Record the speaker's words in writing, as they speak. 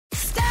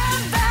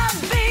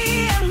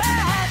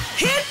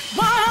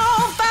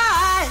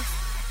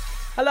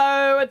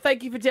Hello, and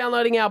thank you for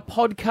downloading our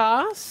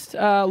podcast.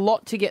 A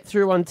lot to get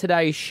through on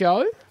today's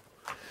show.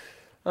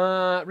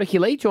 Ricky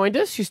Lee joined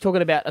us. She's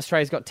talking about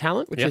Australia's Got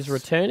Talent, which is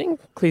returning.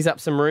 Clears up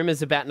some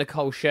rumours about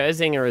Nicole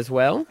Scherzinger as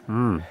well.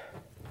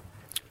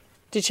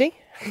 Did she?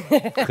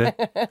 No,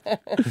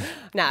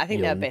 I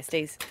think they're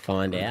besties.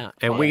 Find out.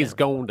 And we's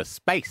going to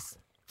space.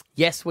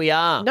 Yes, we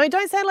are. No,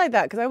 don't say it like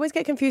that, because I always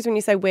get confused when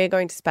you say we're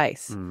going to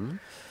space.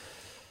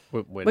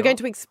 We're We're going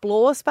to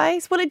explore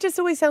space? Well, it just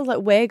always sounds like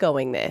we're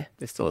going there.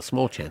 There's still a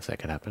small chance that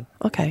could happen.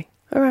 Okay.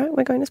 All right,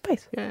 we're going to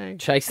space. Yay.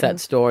 Chase that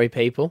story,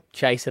 people.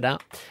 Chase it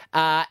up.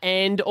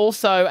 And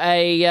also,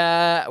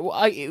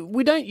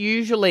 we don't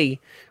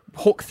usually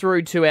hook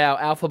through to our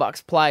Alpha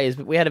Bucks players,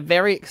 but we had a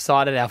very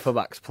excited Alpha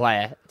Bucks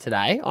player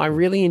today. I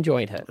really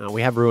enjoyed her.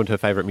 We have ruined her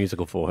favourite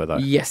musical for her, though.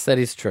 Yes, that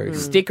is true.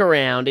 Stick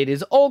around. It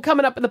is all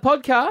coming up in the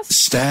podcast.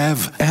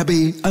 Stav,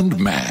 Abby and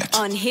Matt.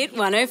 On Hit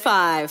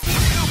 105.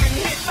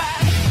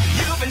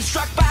 You've been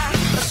struck by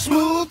a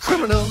smooth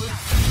criminal.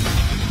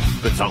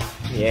 Good song.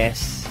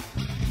 Yes.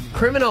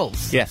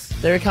 Criminals. Yes.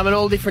 They're coming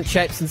all different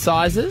shapes and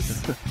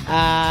sizes.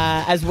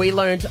 As we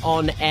learned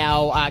on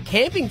our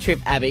camping trip,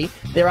 Abby,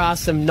 there are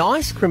some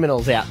nice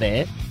criminals out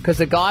there because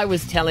the guy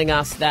was telling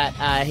us that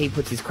he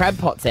puts his crab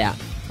pots out.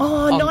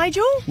 Oh,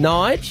 Nigel?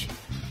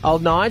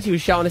 Old Nige, he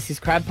was showing us his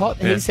crab pot,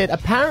 and he said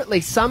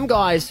apparently some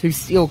guys who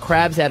steal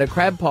crabs out of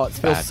crab pots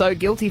feel so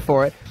guilty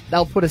for it,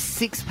 they'll put a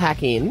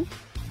six-pack in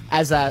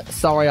as a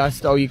sorry I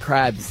stole your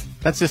crabs.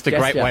 That's just a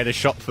great way to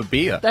shop for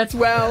beer. That's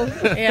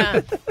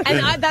Yeah.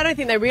 And I don't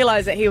think they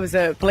realised that he was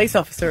a police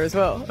officer as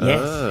well.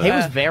 Yes, he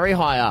was very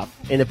high up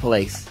in the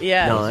police.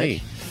 Yeah.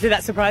 Nige. Did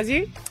that surprise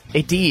you?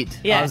 It did.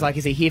 Yeah. I was like,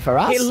 is he here for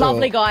us? He's a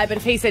lovely guy, but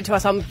if he said to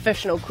us, I'm a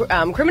professional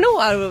criminal,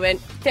 I would have went,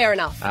 fair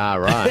enough. Ah,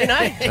 right. You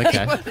know?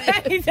 Okay.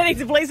 He said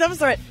he's a police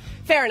officer.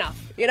 Fair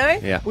enough, you know?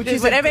 Yeah. Which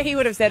is whatever he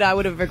would have said, I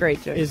would have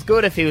agreed to. It's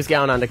good if he was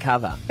going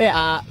undercover.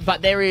 Yeah.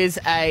 But there is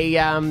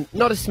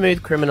not a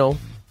smooth criminal,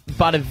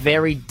 but a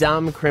very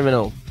dumb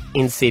criminal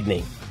in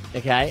Sydney.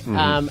 Okay?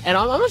 And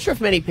I'm not sure if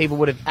many people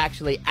would have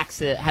actually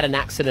had an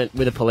accident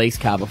with a police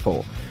car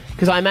before.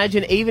 Because I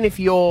imagine even if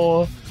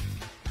you're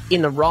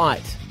in the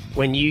right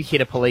when you hit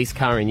a police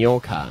car in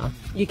your car...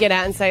 You get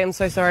out and say, I'm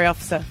so sorry,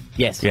 officer.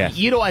 Yes. Yeah.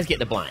 You'd always get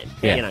the blame,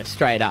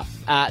 straight up.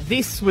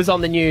 This was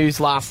on the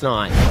news last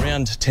night.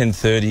 Around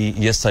 10:30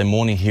 yesterday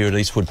morning here at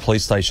Eastwood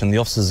Police Station, the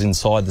officers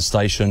inside the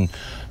station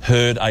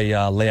heard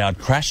a loud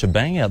crash, a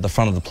bang out the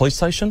front of the police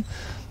station.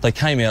 They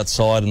came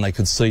outside and they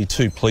could see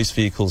two police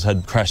vehicles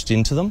had crashed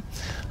into them.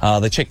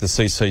 They checked the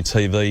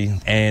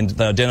CCTV and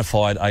they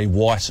identified a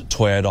white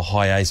Toyota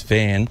Hiace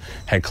van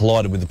had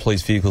collided with the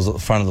police vehicles at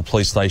the front of the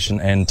police station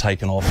and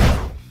taken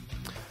off.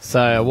 So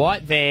a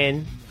white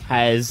van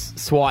has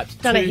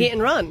swiped Done a hit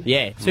and run.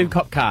 Yeah, two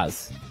cop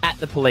cars at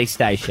the police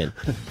station.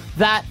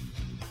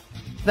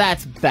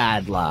 That's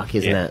bad luck,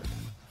 isn't it?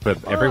 For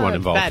everyone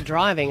involved. Bad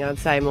driving, I'd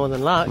say, more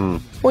than luck.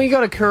 Well, you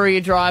got a courier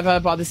driver,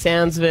 by the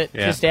sounds of it,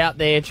 Yeah. just out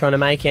there trying to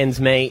make ends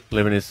meet.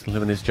 Living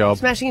his job.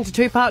 Smashing into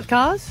two parked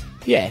cars?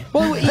 Yeah.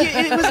 Well,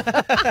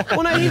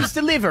 he was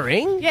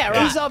delivering. Yeah,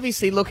 right. He's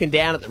obviously looking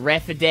down at the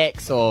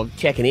Refidex or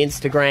checking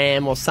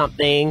Instagram or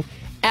something.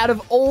 Out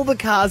of all the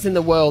cars in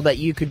the world that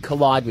you could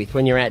collide with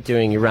when you're out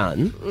doing your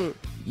run,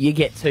 you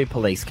get two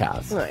police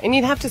cars. Right. And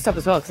you'd have to stop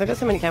as well, because I've got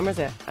so many cameras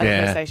there at the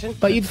police station.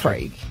 But you'd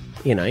freak.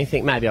 You know, you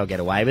think maybe I'll get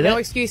away with No it.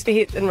 excuse for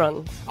hit and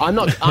runs. I'm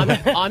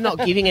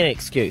not giving an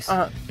excuse.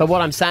 But what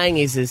I'm saying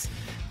is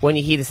when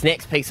you hear this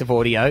next piece of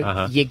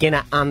audio, you're going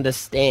to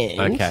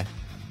understand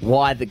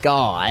why the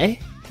guy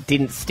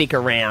didn't stick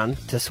around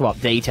to swap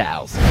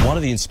details. One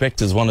of the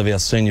inspectors, one of our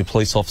senior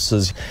police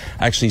officers,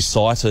 actually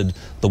cited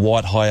the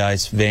white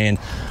Hiace van.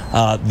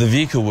 The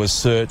vehicle was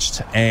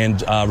searched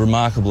and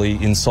remarkably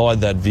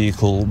inside that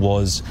vehicle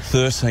was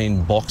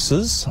 13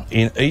 boxes.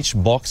 In each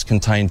box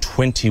contained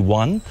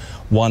 21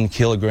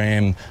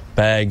 1-kilogram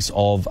bags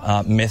of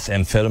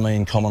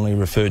methamphetamine, commonly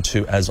referred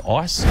to as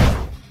ice.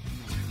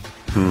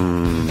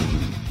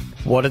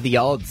 What are the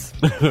odds?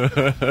 Why did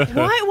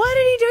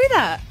he do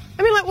that?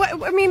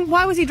 I mean,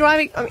 why was he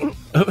driving? I mean,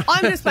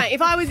 I'm just saying,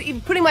 if I was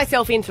putting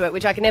myself into it,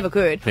 which I never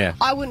could,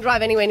 I wouldn't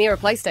drive anywhere near a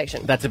police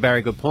station. That's a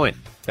very good point.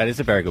 That is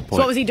a very good point. So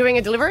what was he doing,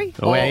 a delivery?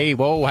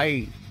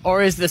 Hey.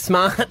 Or is the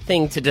smart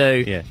thing to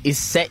do is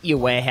set your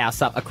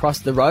warehouse up across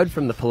the road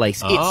from the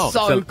police? It's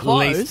so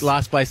close.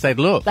 Last place they'd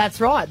look.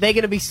 That's right. They're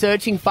going to be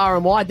searching far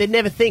and wide. They'd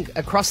never think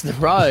across the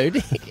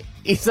road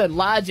is a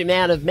large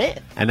amount of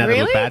meth. And that'll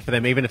look bad for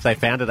them. Even if they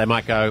found it, they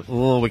might go,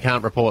 oh, we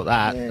can't report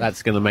that. Yeah.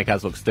 That's going to make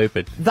us look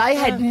stupid. They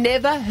had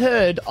never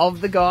heard of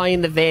the guy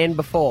in the van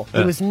before.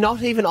 He was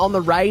not even on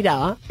the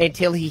radar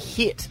until he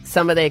hit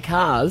some of their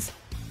cars.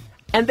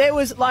 And there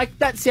was,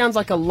 that sounds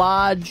like a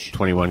large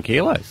 21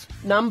 kilos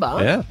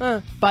number.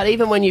 Yeah. But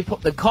even when you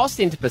put the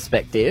cost into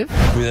perspective...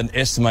 With an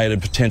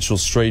estimated potential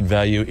street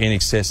value in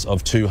excess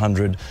of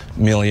 $200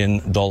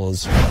 million.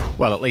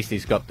 Well, at least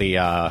he's got the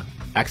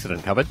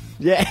accident covered.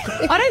 Yeah.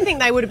 I don't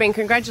think they would have been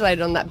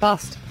congratulated on that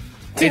bust.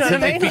 Do you know It's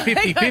what I it'd mean?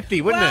 be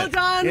 50-50, wouldn't well it?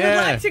 done. Yeah.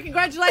 We'd like to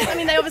congratulate. I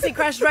mean, they obviously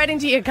crashed right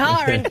into your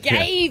car and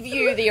gave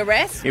you the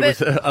arrest. It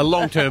was a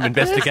long-term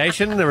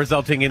investigation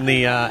resulting in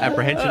the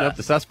apprehension of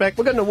the suspect.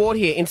 We've got an award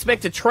here,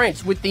 Inspector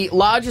Trench, with the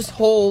largest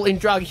haul in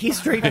drug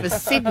history for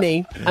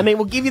Sydney. I mean,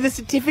 we'll give you the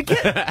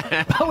certificate,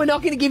 but we're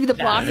not going to give you the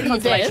plastic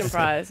consolation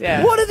prize,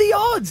 yeah. What are the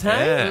odds,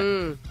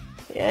 hey?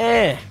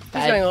 Yeah.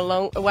 He's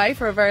going away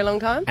for a very long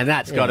time. And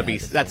that's got to be,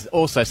 that's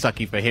also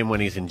sucky for him when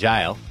he's in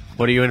jail.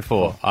 What are you in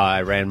for?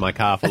 I ran my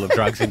car full of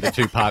drugs into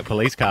 2 parked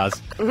police cars.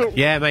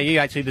 Yeah, mate, you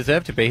actually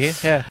deserve to be here.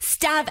 Yeah.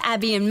 Stav,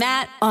 Abby and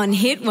Matt on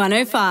Hit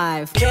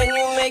 105. Can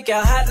you make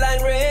a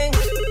hotline ring?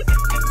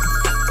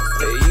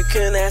 You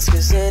can ask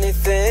us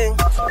anything.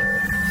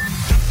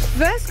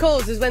 First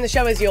calls is when the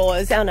show is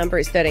yours. Our number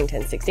is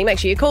 131060. Make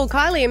sure you call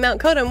Kylie in Mount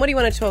Cotton. What do you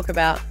want to talk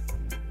about?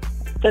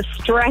 The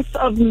stress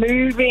of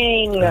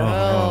moving.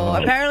 Oh,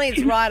 apparently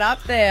it's right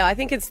up there. I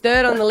think it's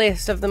third on the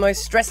list of the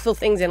most stressful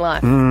things in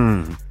life.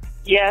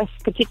 Yes,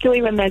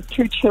 particularly when there's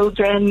 2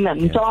 children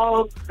and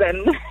dogs.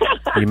 And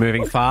Are you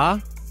moving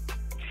far?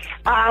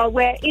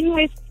 we're in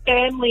with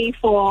family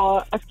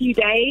for a few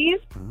days,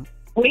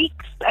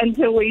 weeks,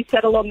 until we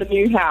settle on the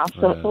new house.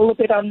 So it's all a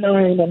bit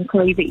unknown and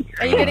crazy.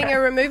 Are you getting a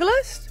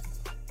removalist?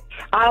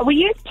 We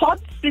use pod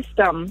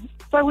system.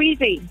 So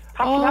easy.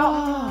 Pack it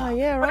up,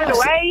 Yeah, put it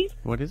away,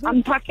 What is it?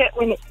 unpack it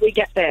when we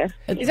get there.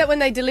 Is that when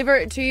they deliver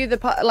it to you,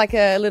 like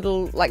a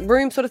little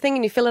room sort of thing,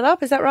 and you fill it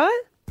up? Is that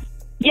right?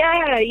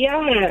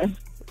 Yeah.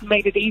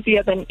 Made it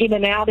easier than in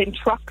and out in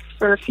trucks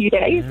for a few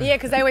days. Yeah,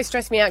 because they always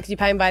stress me out because you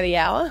pay them by the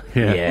hour.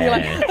 Yeah. And you're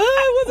like,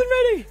 I wasn't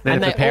ready. Then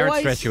And if they the parents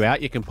always- stress you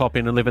out, you can pop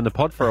in and live in the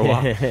pod for a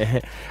while.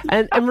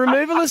 And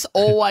removalists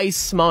always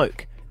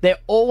smoke. They're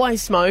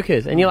always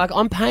smokers. And you're like,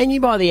 I'm paying you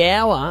by the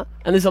hour,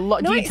 and there's a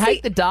lot. No, do you take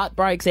see- the dart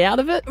breaks out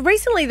of it?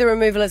 Recently, the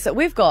removalists that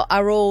we've got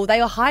they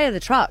all hire the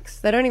trucks.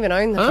 They don't even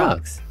own the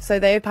trucks. So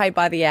they're paid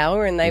by the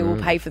hour and they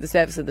will pay for the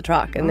service of the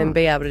truck and then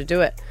be able to do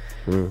it.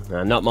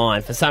 No, not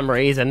mine. For some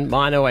reason,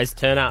 mine always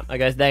turn up. They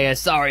go,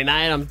 sorry,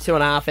 mate, I'm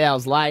 2.5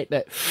 hours late,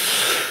 but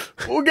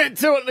we'll get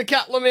to it in a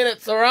couple of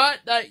minutes, all right?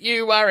 Don't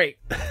you worry.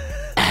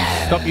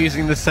 Stop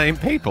using the same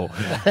people.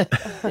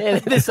 Yeah,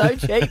 they're so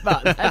cheap,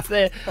 but that's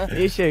the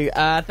issue.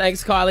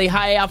 Thanks, Kylie.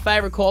 Hey, our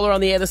favourite caller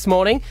on the air this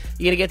morning.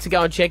 You're going to get to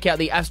go and check out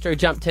the Astro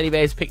Jump Teddy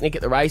Bears picnic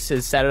at the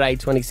races Saturday,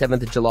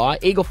 27th of July.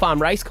 Eagle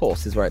Farm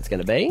Racecourse is where it's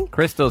going to be.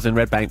 Crystal's in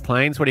Red Bank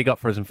Plains. What do you got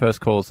for us in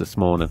first calls this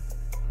morning?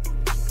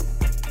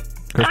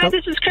 Crystal? Hi,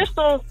 this is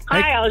Crystal.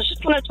 Hi, I was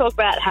just going to talk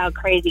about how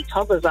crazy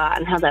toddlers are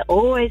and how they're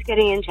always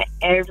getting into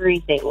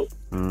everything.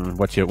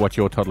 What's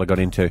your toddler got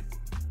into?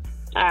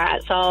 All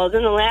right, so I was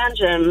in the lounge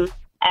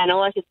and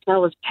all I could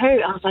smell was poo.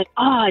 I was like,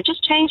 I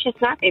just changed his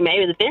nappy.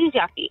 Maybe the bin's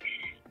yucky.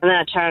 And then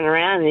I turn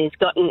around and he's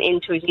gotten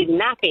into his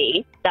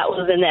nappy that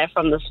was in there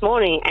from this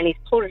morning and he's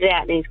pulled it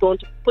out and he's going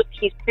to put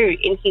his poo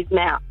in his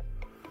mouth.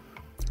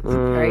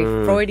 Very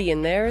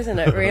Freudian there, isn't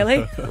it, really?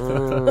 It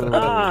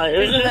was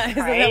Isn't just that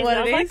crazy. what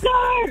I it was is? like,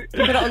 no.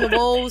 You put it on the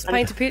walls,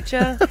 paint a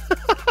picture.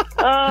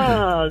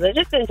 They're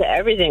just into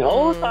everything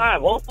all the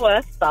time, all the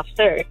worst stuff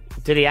too.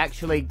 Did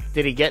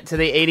he get to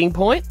the eating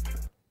point?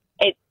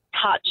 It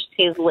touched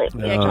his lip.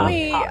 Yeah, can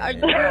we...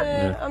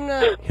 I'm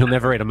not... He'll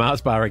never eat a Mars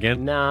bar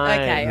again. No.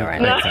 Okay, all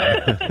right. No,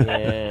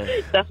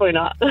 Yeah. definitely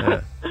not.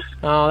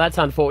 Oh, that's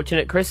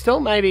unfortunate, Crystal.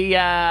 Maybe,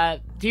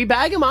 do you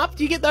bag them up?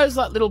 Do you get those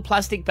little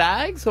plastic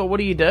bags, or what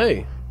do you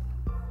do?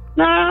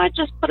 No, I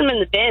just put him in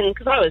the bin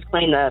because I always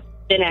clean the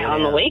bin out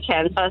on the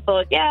weekend. So I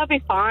thought, I'll be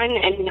fine.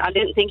 And I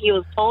didn't think he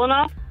was tall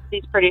enough.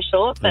 He's pretty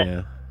short,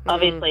 but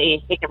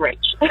obviously he can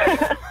reach.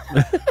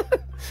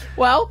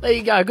 Well, there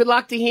you go. Good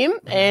luck to him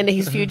and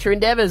his future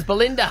endeavours.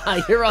 Belinda,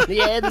 you're on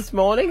the air this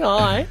morning.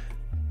 Hi.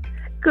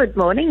 Good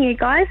morning, you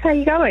guys. How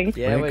you going?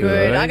 Yeah, we're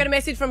Good. I got a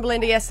message from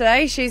Belinda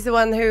yesterday. She's the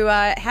one who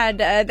had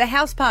the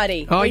house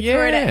party. Oh, we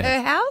threw it yeah. at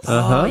her house.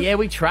 Oh, yeah,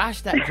 we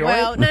trashed that joint.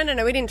 Well,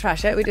 no, we didn't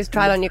trash it. We just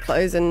tried on your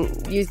clothes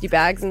and used your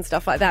bags and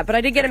stuff like that. But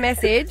I did get a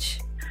message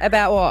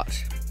about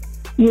what?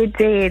 You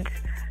did.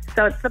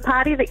 So it's the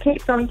party that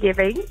keeps on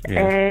giving,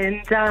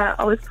 and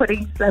I was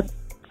putting some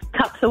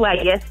cups away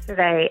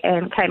yesterday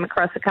and came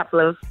across a couple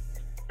of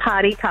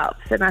party cups,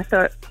 and I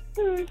thought,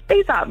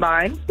 these aren't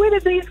mine. Where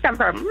did these come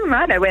from?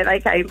 I know where they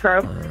came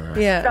from.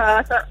 Yeah. So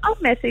I thought, I'll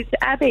message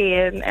Abby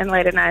and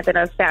let her know that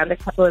I've found a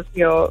couple of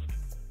your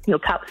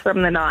cups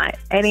from the night.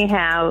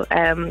 Anyhow,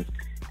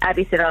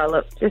 Abby said,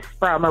 look, just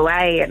throw them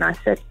away. And I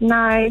said,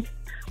 no,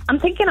 I'm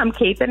thinking I'm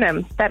keeping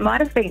them. That might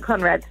have been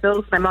Conrad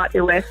Sills. They might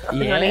be worth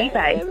something on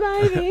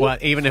eBay. Maybe. Well,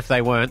 even if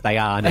they weren't, they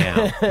are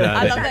now.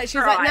 I love that. She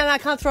was like, no, I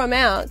can't throw them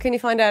out. Can you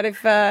find out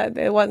if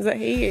they're ones that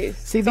he used?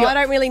 So I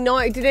don't really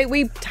know. Did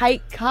we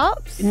take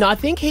cups? No, I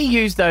think he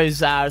used those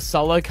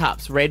solo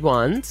cups, red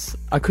ones.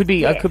 I could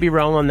be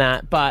wrong on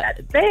that,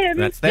 but Them.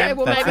 That's them. yeah,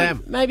 well, That's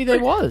them. maybe there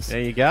was. There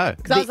you go.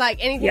 Because I was like,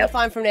 anything I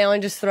find from now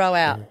on, just throw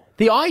out.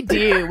 The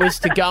idea was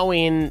to go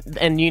in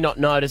and you not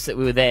notice that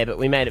we were there, but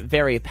we made it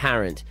very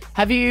apparent.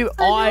 Have you?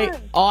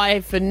 I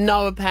for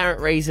no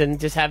apparent reason,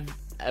 just have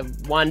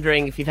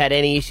wondering if you've had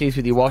any issues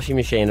with your washing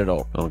machine at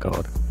all. Oh,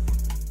 God.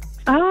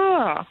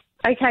 Oh,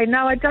 Okay,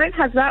 no, I don't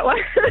have that one.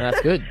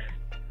 That's good.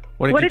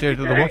 What did you do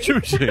to the washing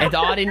machine? And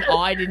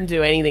I didn't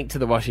do anything to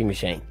the washing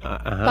machine.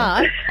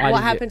 But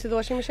what happened to the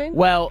washing machine?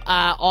 Well,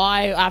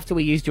 after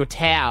we used your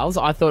towels,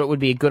 I thought it would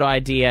be a good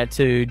idea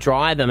to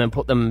dry them and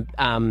put them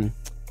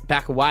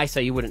back away so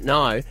you wouldn't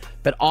know.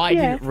 But I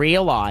didn't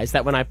realise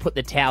that when I put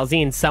the towels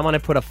in, someone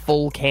had put a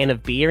full can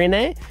of beer in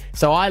there.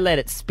 So I let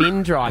it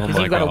spin dry because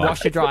you've got a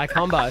washer-dryer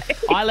combo.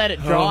 I let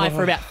it dry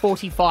for about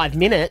 45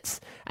 minutes.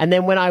 And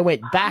then when I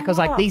went back, I was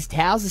like, these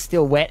towels are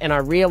still wet. And I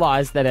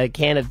realised that a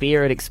can of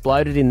beer had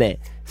exploded in there.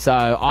 So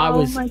I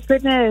my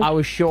goodness. I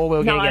was sure we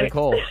were going to get a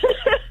call.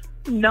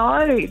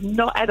 No,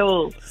 not at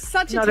all.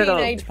 Such a Not at all.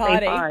 teenage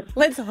party. Fine.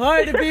 Let's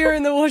hide a beer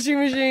in the washing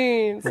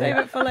machine. Save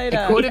it for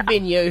later. It could have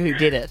been you who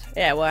did it.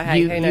 Yeah, well,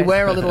 hey, who knows? You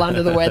were a little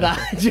under the weather.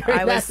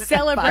 I was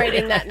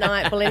celebrating that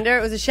night, Belinda.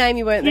 It was a shame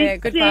you weren't there.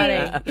 Good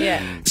party.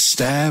 Yeah.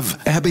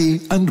 Stav, Abby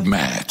and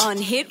Matt. On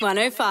Hit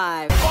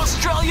 105.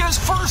 Australia's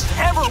first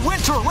ever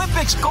Winter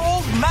Olympics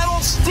gold medal,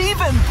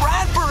 Stav and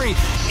Bradbury,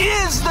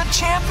 is the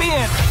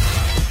champion.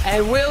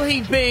 And will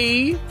he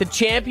be the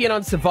champion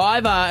on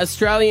Survivor?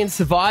 Australian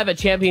Survivor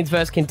Champions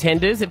vs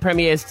Contenders. It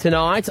premieres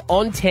tonight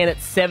on 10 at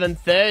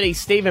 7:30.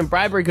 Stav and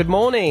Bradbury, good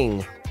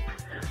morning.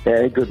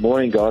 Yeah, good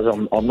morning, guys.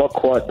 I'm not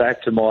quite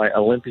back to my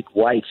Olympic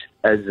weight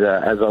as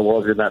I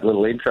was in that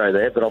little intro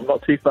there, but I'm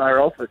not too far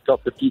off. I've got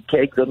a few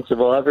kegs on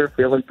Survivor,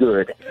 feeling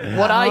good.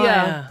 What are you?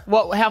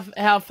 Yeah.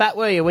 How fat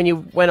were you when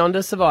you went on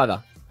to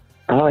Survivor?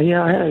 Oh,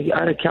 yeah, I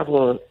had a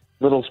couple of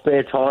little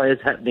spare tyres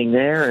happening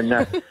there, and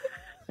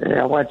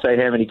I won't say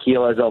how many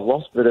kilos I've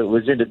lost, but it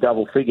was into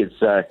double figures.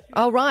 So.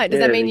 Oh, right. Does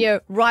that mean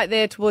you're right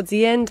there towards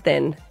the end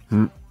then?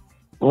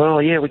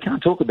 Well, yeah, we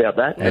can't talk about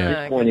that at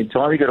this point in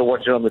time. You've got to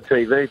watch it on the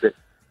TV, but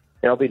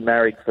I've been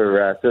married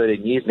for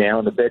 13 years now,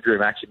 and the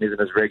bedroom action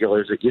isn't as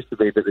regular as it used to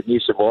be, but the new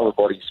Survivor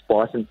body's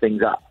spicing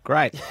things up.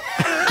 Great.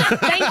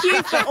 Thank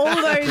you for all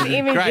those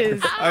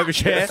images.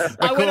 Overshare.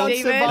 I went on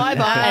David,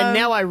 Survivor, and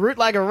now I root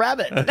like a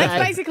rabbit.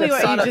 That's basically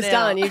what you've just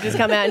done. You've just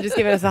come out and just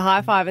given us a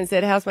high five and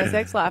said, how's my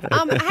sex life? Hey,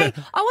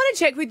 I want to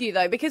check with you,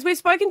 though, because we've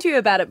spoken to you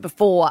about it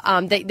before.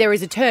 There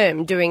is a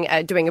term doing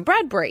a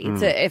Bradbury.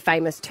 It's a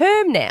famous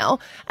term now.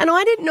 And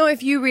I didn't know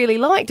if you really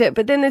liked it,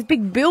 but then there's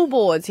big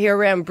billboards here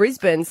around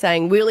Brisbane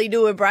saying, will he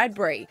do a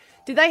Bradbury?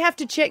 Did they have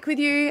to check with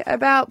you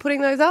about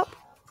putting those up?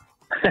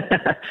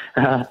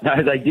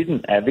 No, they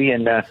didn't, Abby,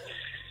 and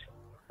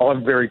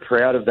I'm very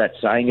proud of that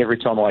saying. Every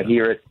time I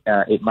hear it,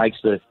 it makes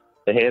the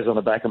hairs on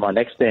the back of my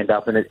neck stand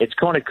up, and it's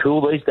kind of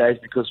cool these days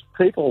because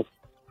people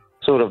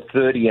sort of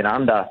 30 and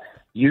under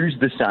use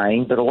the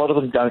saying, but a lot of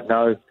them don't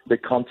know the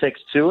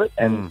context to it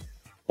and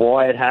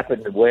why it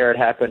happened and where it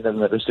happened,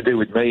 and that it was to do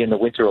with me in the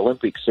Winter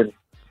Olympics. And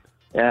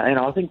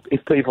I think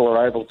if people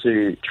are able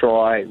to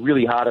try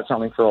really hard at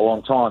something for a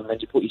long time, then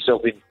you put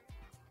yourself in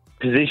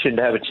position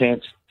to have a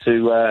chance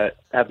to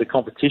have the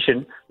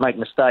competition, make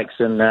mistakes,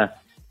 and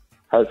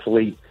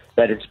hopefully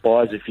that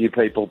inspires a few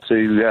people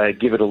to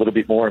give it a little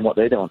bit more in what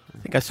they're doing. I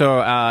think I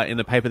saw in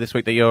the paper this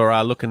week that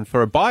you're looking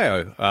for a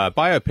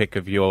biopic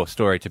of your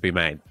story to be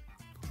made.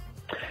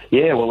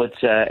 Yeah, well,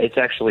 it's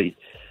actually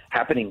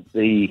happening.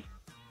 The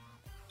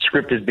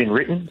script has been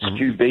written.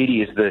 Stu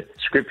Beattie is the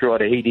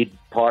scriptwriter. He did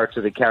Pirates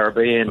of the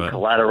Caribbean,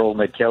 Collateral,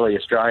 Ned Kelly,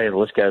 Australia, the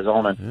list goes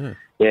on. And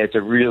it's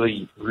a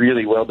really,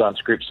 really well done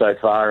script so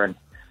far. And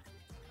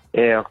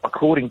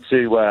according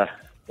to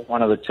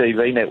one of the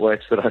TV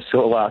networks that I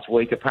saw last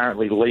week,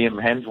 apparently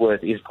Liam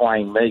Hemsworth is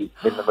playing me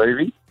in the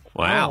movie.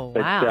 Wow.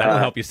 But, that'll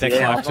help your sex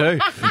life too.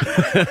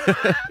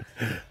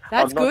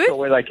 That's I'm not sure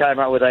where they came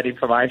up with that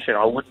information.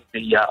 I wouldn't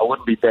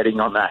be betting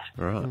on that.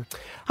 Right.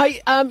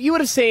 Hey, you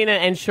would have seen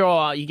it, and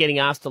sure, you're getting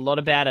asked a lot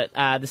about it,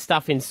 the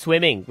stuff in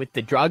swimming with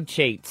the drug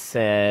cheats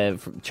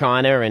from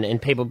China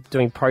and people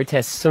doing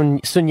protests.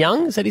 Sun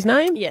Yang, is that his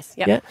name? Yes.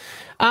 Yep.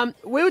 Yeah.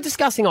 We were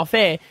discussing off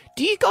air,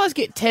 do you guys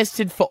get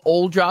tested for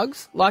all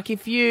drugs? Like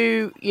if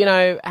you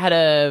had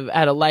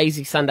a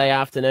lazy Sunday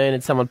afternoon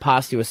and someone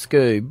passed you a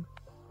scoob,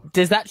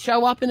 does that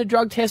show up in a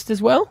drug test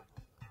as well?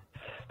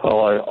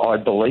 Well, I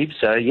believe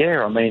so,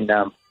 yeah. I mean,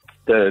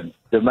 the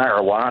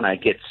marijuana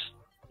gets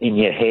in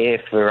your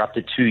hair for up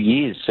to 2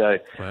 years, so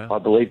I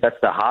believe that's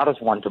the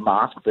hardest one to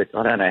mask, but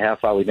I don't know how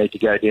far we need to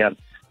go down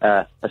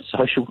a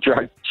social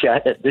drug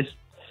chat at this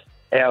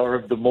hour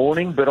of the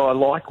morning, but I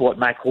like what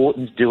Mac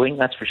Horton's doing,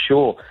 that's for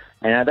sure.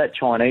 And that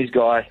Chinese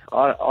guy,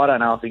 I don't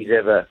know if he's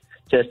ever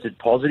tested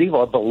positive.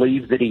 I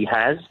believe that he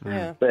has,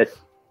 but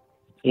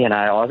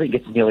I think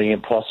it's nearly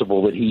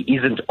impossible that he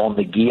isn't on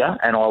the gear,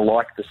 and I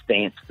like the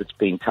stance that's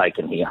being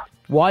taken here.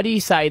 Why do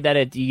you say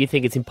that? Do you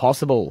think it's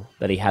impossible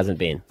that he hasn't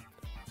been?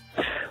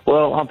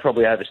 Well, I'm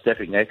probably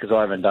overstepping there because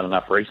I haven't done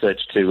enough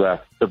research to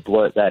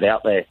blurt that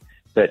out there.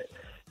 But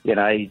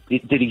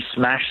did he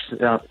smash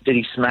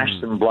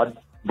some blood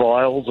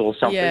vials or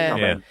something?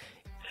 Yeah.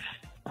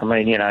 I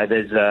mean,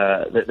 there's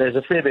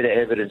a fair bit of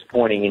evidence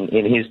pointing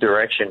in his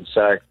direction.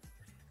 So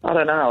I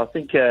don't know. I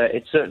think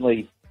it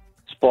certainly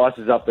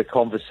spices up the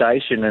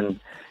conversation and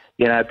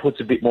puts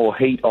a bit more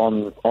heat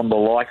on the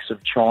likes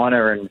of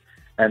China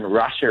and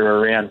Russia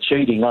around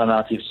cheating. I don't know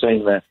if you've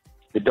seen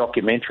the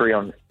documentary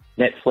on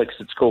Netflix.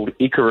 It's called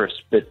Icarus,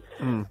 but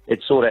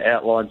it sort of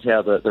outlines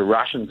how the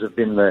Russians have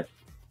been the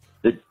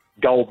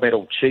gold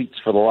medal cheats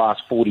for the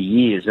last 40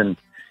 years, and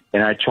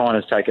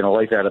China's taken a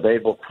leaf out of their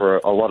book for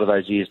a lot of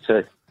those years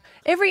too.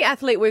 Every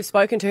athlete we've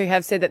spoken to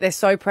have said that they're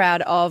so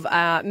proud of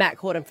Matt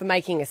Corden for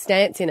making a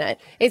stance in it.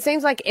 It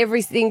seems like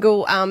every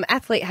single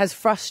athlete has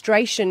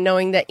frustration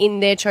knowing that in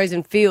their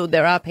chosen field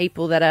there are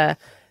people that are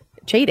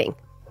cheating.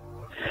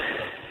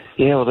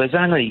 Yeah, well, there's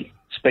only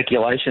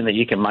speculation that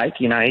you can make.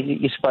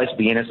 You're supposed to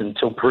be innocent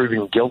until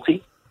proven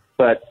guilty,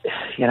 but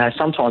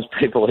sometimes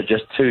people are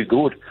just too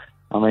good.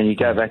 I mean, you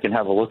go back and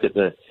have a look at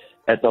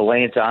the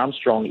Lance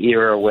Armstrong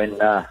era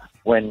when a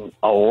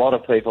lot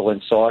of people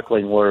in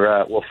cycling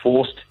were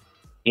forced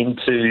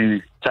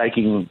into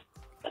taking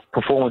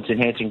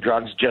performance-enhancing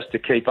drugs just to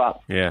keep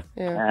up. Yeah.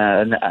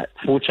 And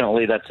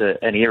fortunately, that's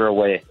an era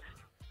where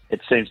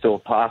it seems to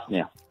have passed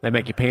now. They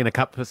make you pee in a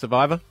cup for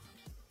Survivor?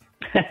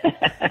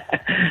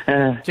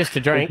 Just to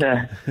drink.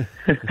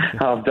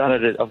 I've done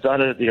it at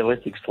the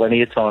Olympics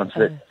plenty of times.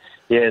 But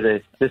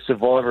the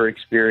Survivor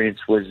experience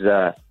was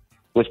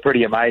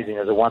pretty amazing. It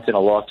was a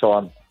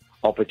once-in-a-lifetime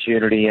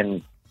opportunity,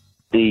 and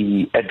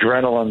the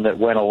adrenaline that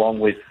went along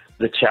with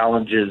the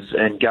challenges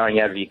and going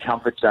out of your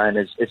comfort zone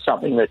is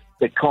something that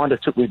kind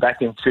of took me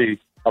back into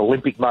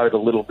Olympic mode a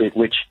little bit,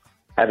 which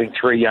having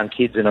 3 young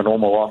kids in a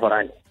normal life I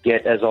don't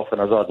get as often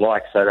as I'd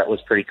like, so that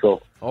was pretty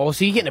cool. Oh,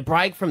 so you're getting a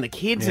break from the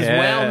kids as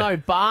well? No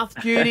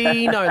bath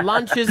duty, no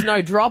lunches,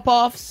 no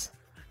drop-offs?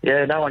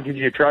 Yeah, no one gives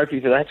you a trophy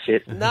for that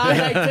shit. No,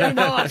 they do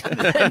not.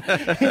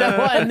 You know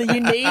what? And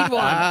you need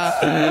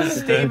one.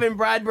 Stephen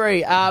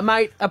Bradbury,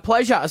 mate, a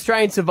pleasure.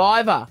 Australian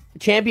Survivor.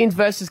 Champions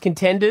versus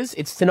contenders.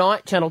 It's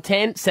tonight, Channel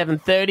 10,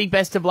 7:30.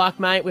 Best of luck,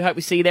 mate. We hope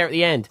we see you there at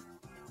the end.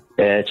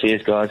 Yeah,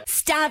 cheers, guys.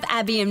 Stav,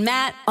 Abby and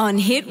Matt on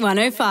Hit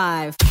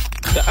 105.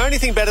 The only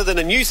thing better than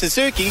a new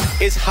Suzuki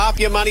is half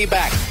your money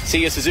back.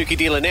 See your Suzuki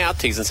dealer now.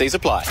 T's and C's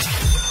apply.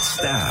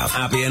 Stav,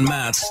 Abby and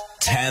Matt's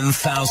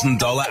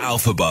 $10,000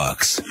 Alpha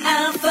Bucks.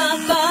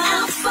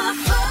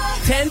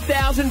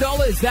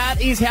 $10,000.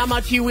 That is how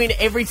much you win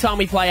every time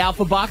we play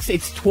Alpha Bucks.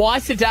 It's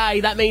twice a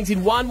day. That means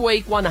in 1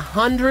 week,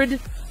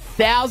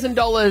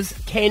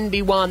 $100,000 can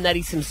be won. That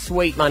is some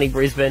sweet money,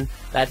 Brisbane.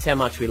 That's how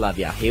much we love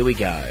you. Here we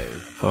go.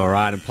 All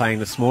right, and playing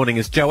this morning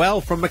is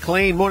Joelle from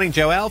Maclean. Morning,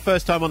 Joelle.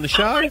 First time on the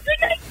show. Did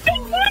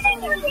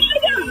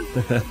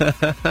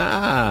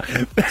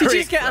you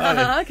just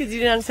go, because you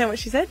didn't understand what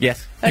she said?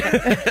 Yes.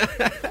 Okay.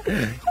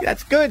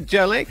 That's good,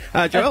 Joelle.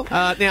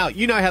 Now,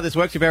 you know how this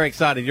works. You're very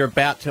excited. You're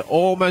about to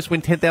almost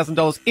win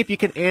 $10,000 if you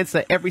can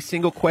answer every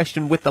single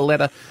question with the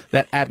letter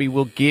that Abby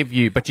will give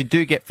you. But you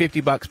do get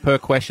 $50 per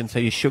question, so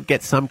you should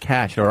get some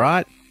cash, all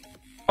right?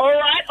 All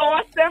right,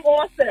 awesome.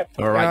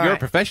 All right, you're a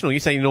professional.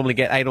 You say you normally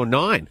get 8 or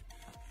 9.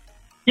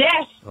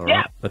 Yes, all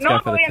right. Let's go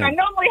for the 10. I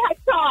normally have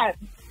time.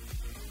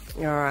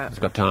 All right. It's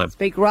got time.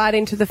 Speak right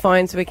into the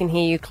phone so we can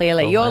hear you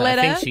clearly. Your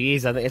letter... I think she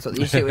is. I think that's what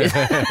the issue is.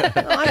 I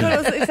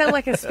thought it sounded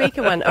like a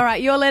speaker one. All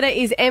right, your letter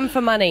is M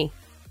for money.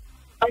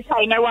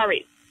 Okay, no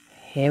worries.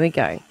 Here we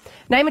go.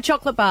 Name a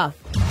chocolate bar.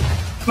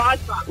 Mars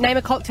bar. Name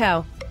a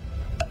cocktail.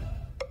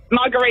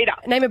 Margarita.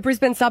 Name a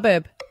Brisbane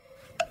suburb.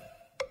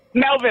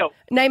 Melville.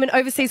 Name an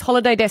overseas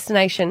holiday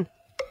destination.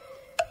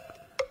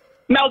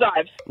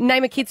 Maldives.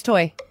 Name a kid's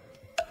toy.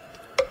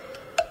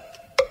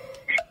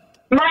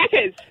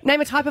 Maracas. Name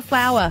a type of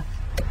flower.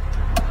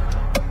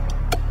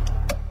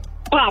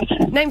 Pass.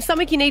 Name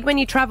something you need when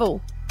you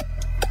travel.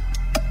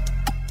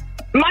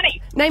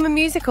 Money. Name a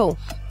musical.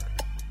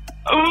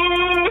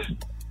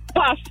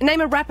 Pass. Name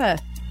a rapper.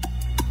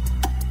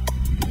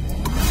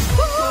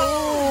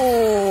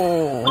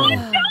 Oh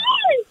no!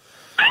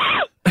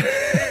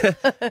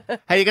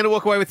 Hey, you're going to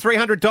walk away with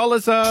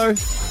 $300, though.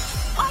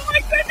 Oh, my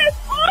goodness.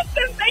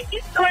 Awesome. Thank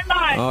you so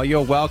much. Oh,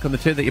 you're welcome. The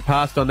two that you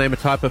passed on, name a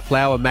type of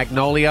flower,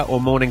 Magnolia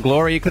or Morning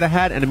Glory you could have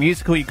had, and a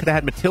musical you could have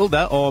had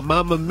Matilda or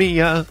Mamma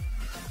Mia.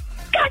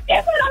 God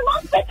damn it, I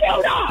love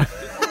Matilda.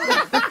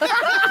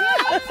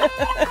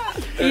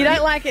 You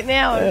don't like it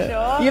now, I'm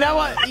sure. You know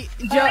what?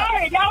 No,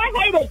 I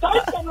hate it.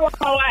 Don't send me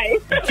away.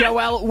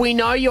 Joelle, we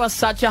know you are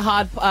such a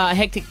hard,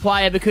 hectic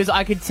player because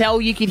I could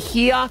tell you could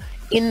hear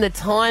in the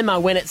timer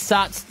when it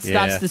starts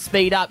to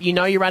speed up. You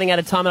know you're running out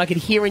of time, and I could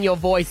hear in your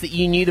voice that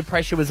you knew the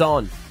pressure was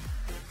on.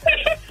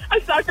 I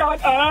start going,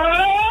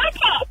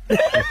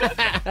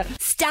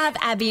 Stav,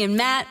 Abby and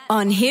Matt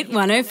on Hit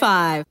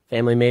 105.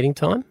 Family meeting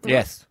time?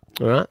 Yes.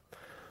 All right.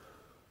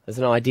 There's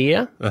an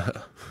idea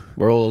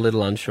we're all a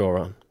little unsure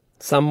on.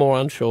 Some more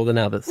unsure than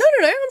others. No,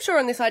 I'm sure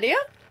on this idea.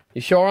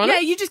 You sure on it? Yeah,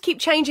 you just keep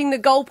changing the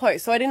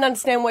goalpost, so I didn't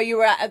understand where you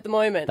were at the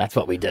moment. That's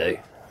what we do.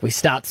 We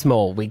start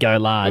small, we go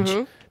large.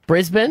 Mm-hmm.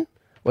 Brisbane,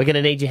 we're going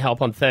to need your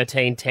help on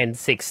 13 10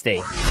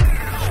 60.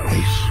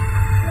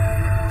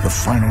 The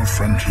final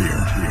frontier.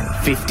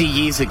 50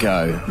 years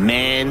ago,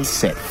 man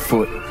set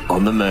foot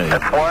on the moon.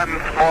 It's one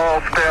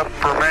small step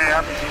for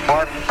man,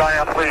 one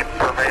giant leap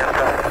for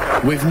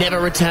mankind. We've never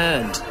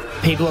returned.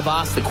 People have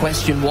asked the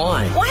question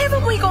why. Why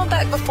haven't we gone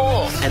back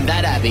before? And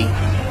that, Abby,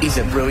 is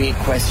a brilliant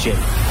question.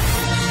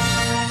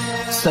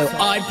 So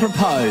I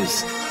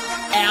propose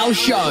our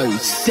show,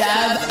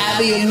 Stav,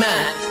 Abby and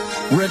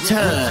Matt,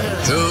 return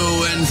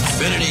To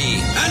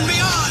infinity and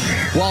beyond.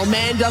 While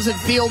man doesn't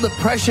feel the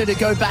pressure to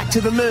go back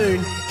to the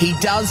moon, he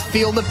does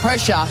feel the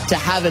pressure to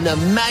have an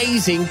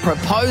amazing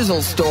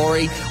proposal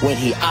story when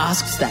he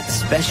asks that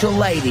special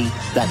lady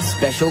that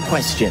special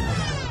question.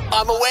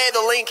 I'm aware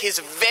the link is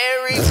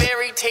very,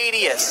 very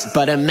tedious,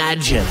 but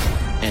imagine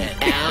an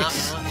out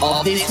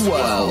of this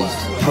world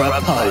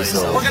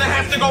proposal. We're gonna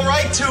have to go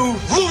right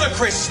to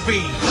ludicrous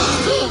speed.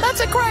 That's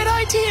a great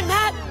idea,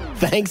 Matt.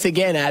 Thanks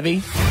again,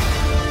 Abby.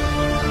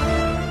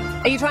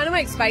 Are you trying to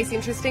make space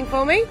interesting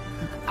for me?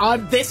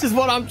 This is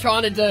what I'm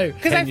trying to do.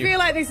 Because I feel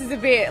like this is a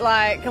bit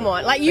like, come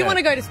on, like you want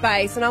to go to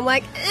space, and I'm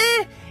like,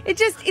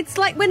 it's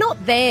like we're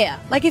not there.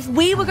 Like if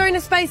we were going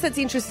to space, that's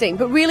interesting.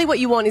 But really what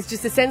you want is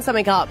just to send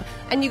something up.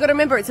 And you got to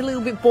remember, it's a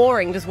little bit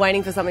boring just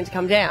waiting for something to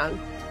come down.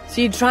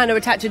 So you're trying to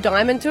attach a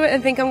diamond to it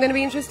and think I'm going to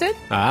be interested?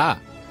 Ah.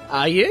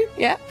 Are you?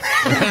 Yeah.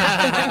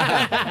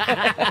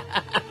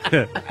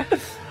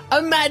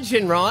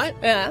 Imagine, right?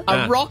 Yeah.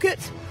 A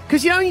rocket.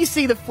 Because you know when you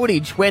see the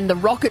footage when the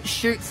rocket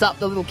shoots up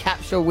the little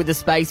capsule with the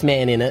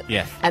spaceman in it?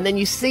 Yes. And then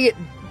you see it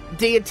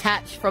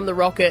detach from the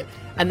rocket,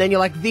 and then you're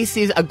like, this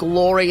is a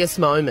glorious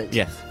moment.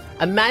 Yes.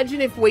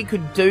 Imagine if we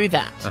could do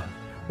that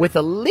with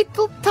a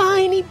little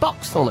tiny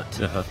box on it,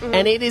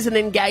 and it is an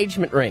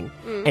engagement ring,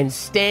 and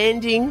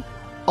standing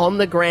on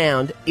the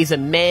ground is a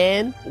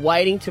man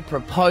waiting to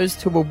propose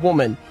to a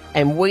woman,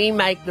 and we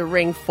make the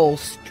ring fall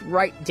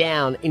straight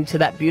down into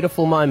that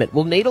beautiful moment.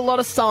 We'll need a lot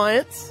of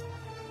science.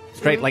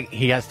 Straight, like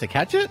he has to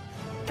catch it?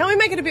 Can't we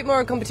make it a bit more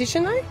a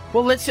competition, though?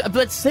 Well, let's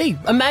see.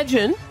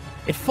 Imagine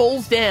it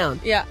falls down.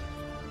 Yeah.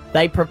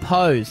 They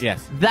propose.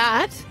 Yes.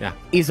 That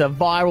is a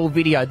viral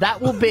video.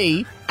 That will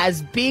be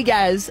as big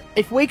as,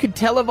 if we could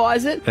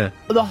televise it,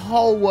 the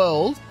whole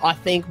world, I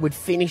think, would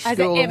finish Has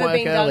school it and ever work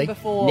been early. done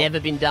before? Never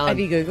been done. Have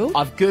you Googled?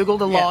 I've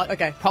Googled a lot.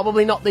 Okay.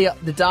 Probably not the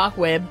dark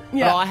web,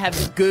 but I have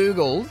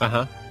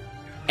Googled,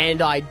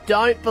 and I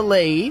don't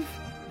believe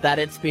that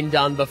it's been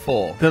done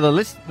before. The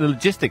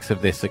logistics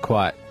of this are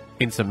quite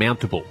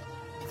insurmountable,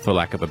 for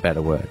lack of a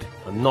better word.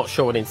 I'm not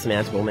sure what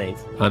insurmountable means.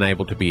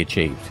 Unable to be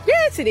achieved.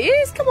 Yes, it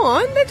is. Come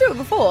on. They do it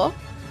before.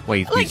 Well,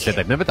 you said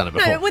they've never done it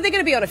before. No, well, they're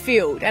going to be on a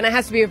field, and it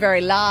has to be a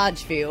very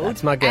large field.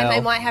 That's my girl. And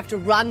they might have to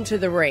run to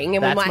the ring,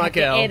 and That's we might my have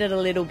girl. to edit a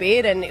little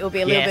bit, and it'll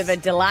be a little Yes. bit of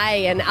a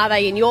delay. And are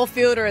they in your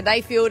field or are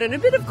they field? And a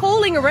bit of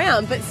calling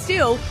around, but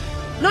still,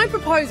 no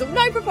proposal.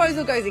 No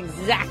proposal goes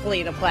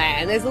exactly to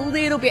plan. There's a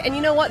little bit, and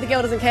you know what? The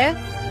girl doesn't care.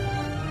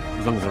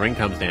 As long as the ring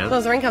comes down. As long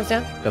as the ring comes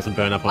down. Doesn't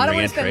burn up on I don't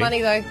the want to spend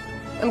entry. money, though.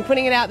 I'm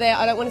putting it out there.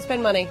 I don't want to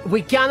spend money.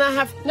 We're gonna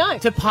have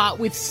to part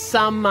with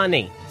some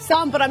money.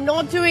 Some, but I'm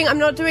not doing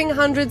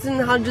hundreds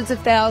and hundreds of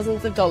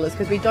thousands of dollars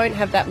because we don't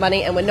have that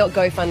money, and we're not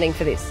GoFunding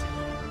for this.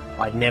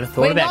 I'd never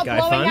thought We're about not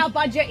blowing GoFund. our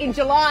budget in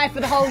July for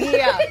the whole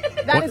year.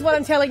 That is what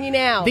I'm telling you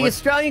now. The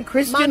Australian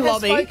Christian Mum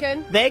has Lobby,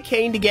 spoken. they're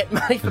keen to get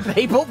money for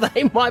people.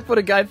 They might put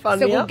a GoFundMe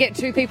So we'll up. get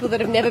two people that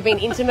have never been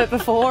intimate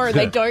before and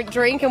they don't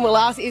drink, and we'll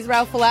ask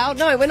Israel Folau.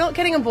 No, we're not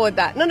getting on board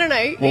that. No.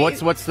 Well,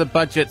 what's the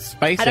budget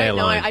space I don't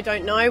airline? know. I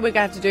don't know. We're going to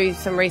have to do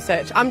some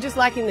research. I'm just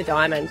liking the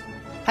diamond.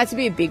 Had to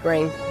be a big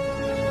ring.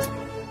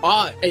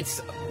 Oh,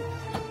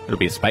 It'll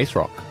be a space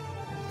rock.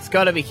 it's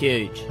got to be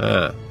huge.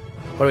 Ah.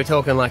 What are we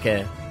talking, like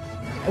a...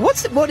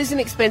 What is an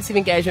expensive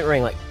engagement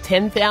ring? Like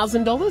 $10,000?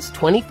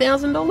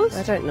 $20,000?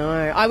 I don't know.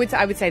 I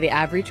would say the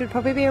average would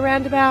probably be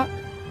around about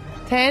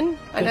 10.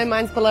 I know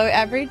mine's below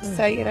average, so,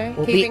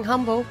 Well, keeping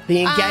humble.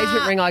 The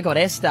engagement ring I got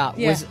Esther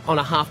was on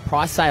a half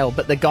price sale,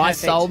 but the guy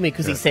Perfect. sold me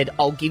because he said,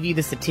 I'll give you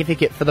the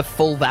certificate for the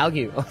full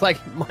value. I was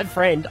like, my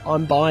friend,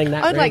 I'm buying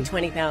that I'd ring. like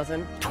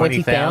 20,000.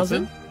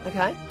 20,000?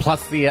 Okay.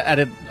 Plus the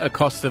added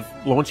cost of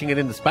launching it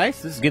into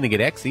space. This is going to get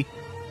exy.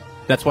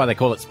 That's why they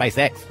call it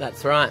SpaceX.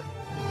 That's right.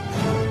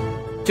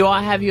 Do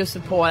I have your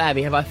support,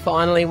 Abby? Have I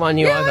finally won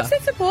you over? I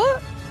said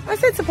support.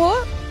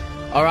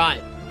 All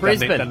right,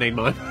 Brisbane. Doesn't need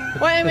mine.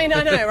 Well, I mean,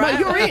 I know, right?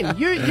 No,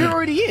 you're in. You're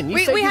already in. You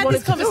said We you had wanted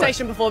this to do it.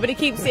 conversation before, but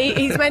he's made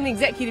an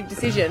executive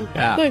decision.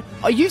 Yeah.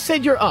 No, you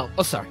said you're... Oh,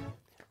 sorry.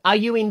 Are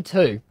you in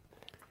too?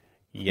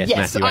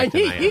 Yes, Matthew I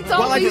knew. You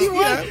told me you were.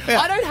 yeah.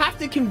 I don't have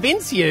to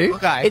convince you.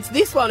 Okay. It's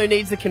this one who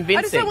needs the convincing.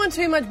 I just don't want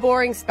too much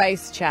boring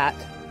space chat.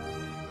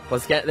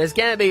 There's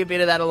going to be a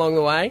bit of that along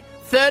the way.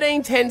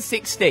 13, 10,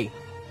 60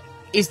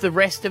 is the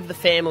rest of the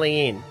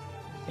family in.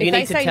 If You they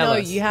need to say tell no,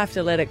 us. you have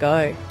to let it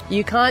go.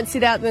 You can't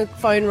sit out in the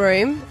phone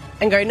room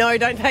and go, no,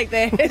 don't take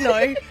there,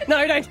 no,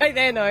 no, don't take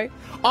there, no.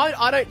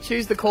 I don't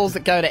choose the calls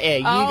that go to air.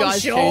 You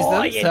guys sure choose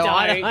them. you so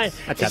I don't. don't.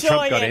 That's how Sure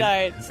Trump got you in.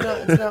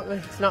 don't.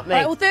 It's not me. All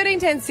right, well, 13,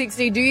 10,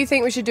 60, do you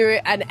think we should do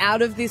an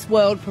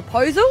out-of-this-world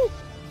proposal?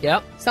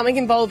 Yep. Something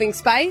involving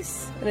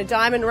space and a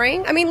diamond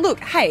ring? I mean, look,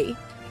 hey,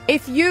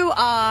 if you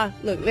are...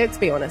 Look, let's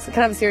be honest. Can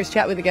I have a serious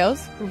chat with the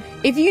girls?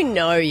 If you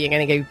know you're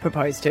going to get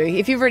proposed to,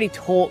 if you've already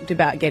talked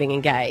about getting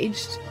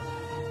engaged,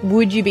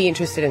 would you be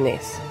interested in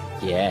this?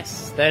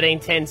 Yes. 13,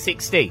 10,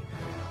 60.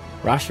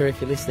 Russia, if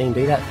you're listening,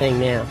 do that thing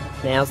now.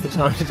 Now's the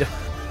time to do it.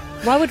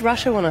 Why would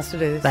Russia want us to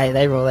do this?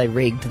 They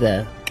rigged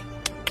the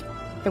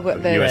The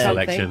US something?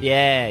 election.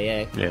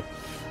 Yeah.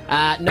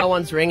 No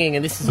one's ringing,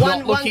 and this is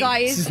One guy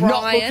is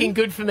not Brian. looking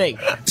good for me.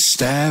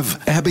 Stav,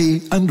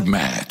 Abby, and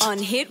Matt. On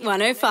Hit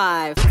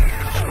 105.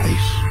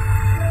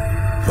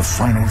 The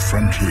final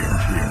frontier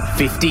here.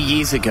 50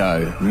 years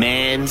ago,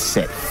 man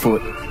set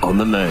foot on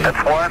the moon.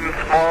 It's one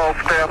small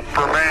step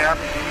for man,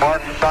 one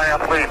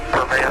giant leap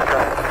for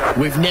mankind.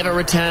 We've never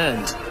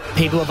returned.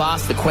 People have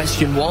asked the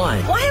question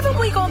why. Why haven't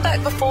we gone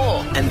back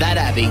before? And that,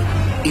 Abby,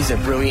 is a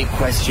brilliant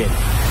question.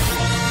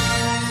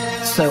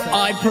 So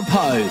I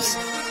propose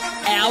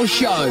our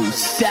show,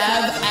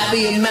 Stav,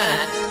 Abby and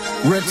Matt,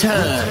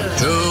 return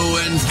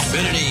To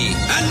infinity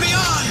and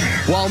beyond.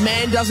 While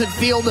man doesn't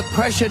feel the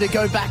pressure to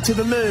go back to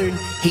the moon,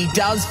 he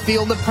does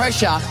feel the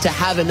pressure to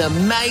have an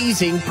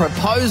amazing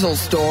proposal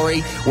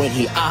story when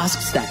he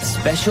asks that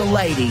special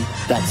lady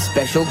that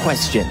special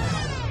question.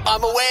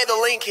 I'm aware the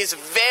link is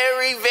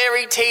very,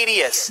 very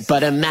tedious,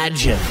 but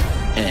imagine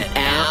an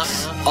out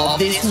of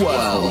this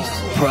world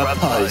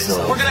proposal.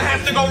 We're gonna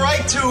have to go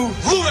right to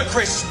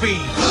ludicrous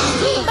speed.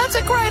 That's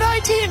a great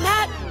idea,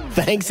 Matt.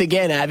 Thanks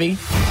again, Abby.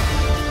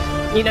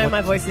 You know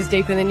my voice is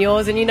deeper than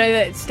yours, and you know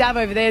that Stav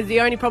over there, the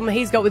only problem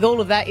he's got with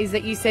all of that is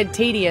that you said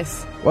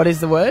tedious. What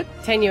is the word?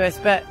 Tenuous,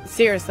 but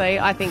seriously,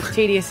 I think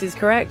tedious is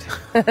correct.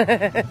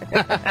 Yeah,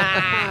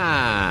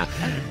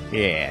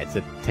 it's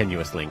a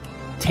tenuous link.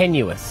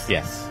 Tenuous.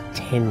 Yes.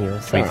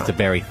 Tenuous. It means it's a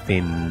very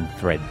thin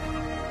thread.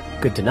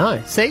 Good to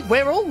know. See,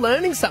 we're all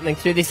learning something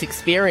through this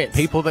experience.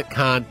 People that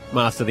can't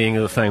master the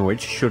English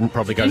language shouldn't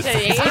probably go to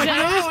school.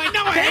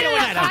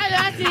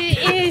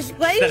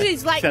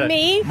 Ladies like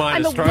me,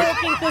 I'm a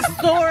walking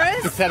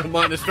thesaurus. Just had a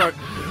minor stroke.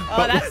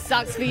 Oh, that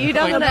sucks for you,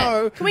 doesn't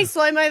it? Can we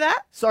slow-mo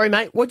that? Sorry,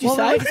 mate. What'd you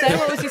say?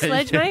 What was your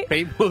sledge, mate?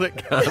 People that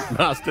can't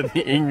master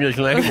the English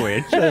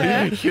language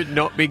should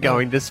not be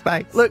going to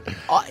space. Look,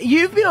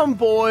 you've been on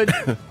board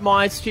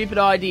my stupid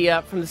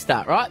idea from the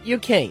start, right? You're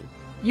keen.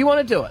 You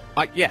want to do it?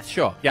 Yes,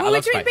 sure. Yeah, Well, I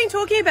love we've space. been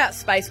talking about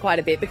space quite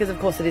a bit because, of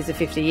course, it is a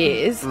 50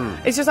 years.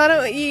 It's just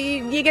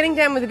you're getting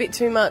down with a bit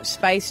too much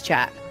space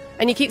chat.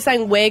 And you keep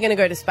saying we're going to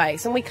go to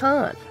space, and we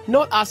can't.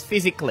 Not us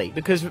physically,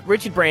 because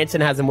Richard Branson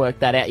hasn't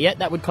worked that out yet.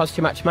 That would cost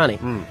too much money.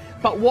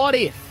 But what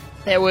if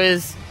there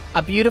was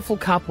a beautiful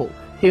couple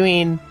who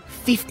in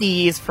 50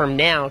 years from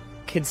now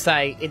could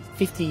say,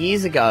 50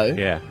 years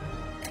ago,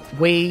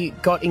 we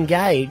got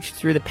engaged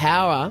through the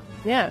power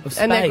of space.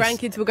 And their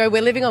grandkids will go,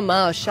 we're living on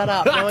Mars, shut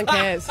up, no one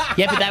cares.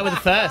 Yeah, but they were the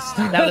first.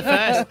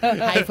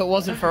 Hey, if it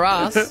wasn't for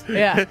us.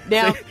 Yeah.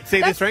 Now,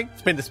 see this ring?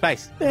 It's been to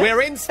space.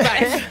 We're in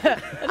space.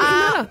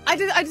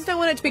 I just don't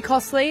want it to be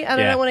costly,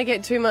 and I don't want to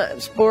get too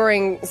much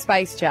boring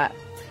space chat.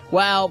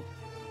 Well,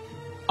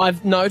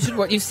 I've noted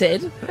what you've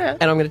said,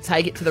 and I'm going to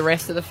take it to the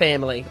rest of the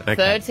family. Okay.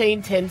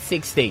 13, 10,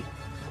 60.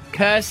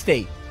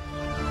 Kirsty,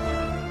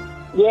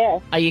 Yeah.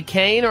 are you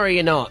keen or are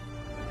you not?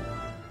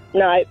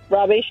 No,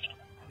 rubbish.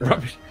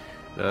 Rubbish.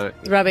 No.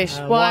 Rubbish.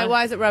 why?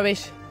 Why is it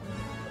rubbish?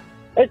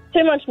 It's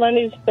too much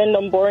money to spend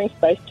on boring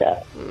space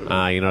chat.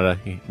 You're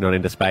not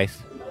into space?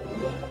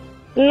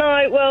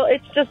 No, well,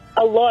 it's just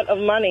a lot of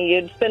money.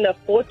 You'd spend a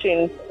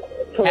fortune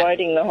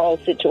promoting the whole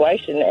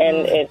situation, and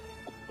it's,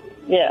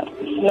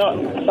 not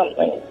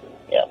something.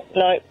 Yeah,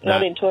 no,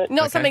 not into it.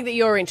 Not something that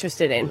you're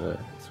interested in.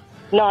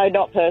 No,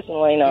 not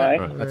personally, no.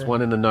 Right, that's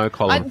one in the no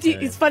column.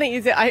 It's funny,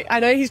 is it? I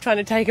know he's trying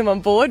to take him on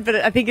board, but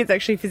I think it's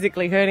actually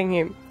physically hurting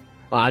him.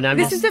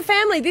 This is the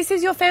family. This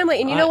is your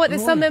family. And you know what?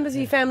 There's some members of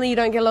your family you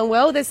don't get along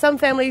well. There's some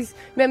families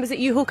members that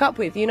you hook up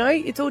with, you know?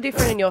 It's all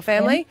different in your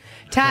family.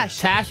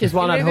 Tash is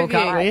one I'd hook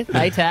up with.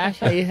 Hey, Tash.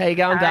 How you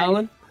going,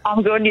 darling?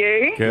 I'm good,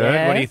 you? Good.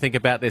 Yeah. What do you think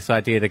about this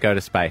idea to go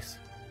to space?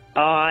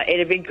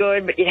 It'd be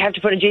good, but you'd have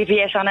to put a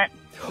GPS on it.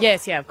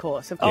 Yes, yeah, of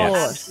course.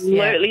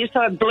 Absolutely,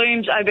 so it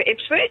blooms over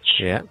Ipswich.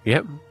 Yeah,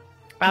 yep.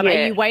 Are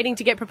you waiting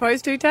to get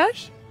proposed to,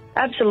 Tash?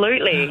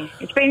 Absolutely.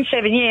 It's been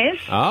 7 years.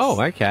 Oh,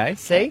 okay.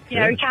 See? You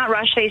know, we can't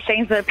rush these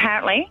things, but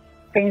apparently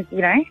things,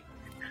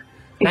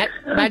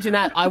 Imagine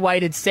that. I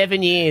waited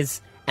 7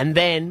 years and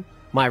then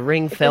my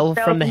ring fell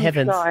from the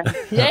heavens.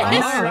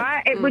 Yes. All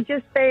right. It would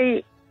just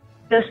be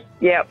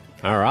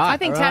All right. I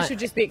think Tash would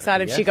just be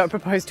excited if she got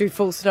proposed to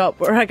full stop,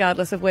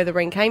 regardless of where the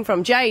ring came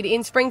from. Jade,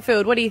 in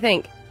Springfield, what do you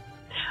think?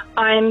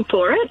 I'm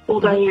for it,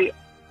 although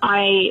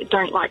I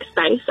don't like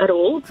space at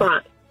all,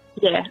 but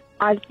yeah,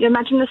 I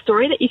imagine the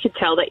story that you could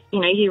tell that,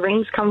 your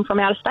rings come from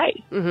outer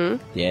space.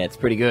 Mm-hmm. Yeah, it's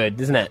pretty good,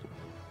 isn't it?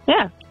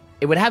 Yeah.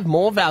 It would have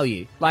more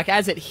value. Like,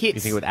 as it hits,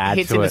 You think it would add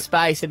to into it?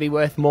 space, it'd be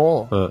worth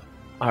more.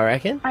 I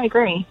reckon. I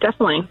agree,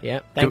 definitely. Yeah.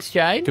 Thanks,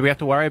 Jade. Do we have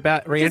to worry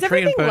about Does re-entry and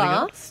everything burning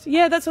up? last?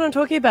 Yeah, that's what I'm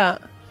talking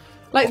about.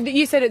 Like,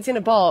 you said it's in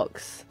a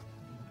box.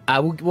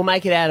 We'll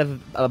make it out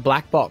of a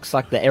black box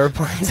like the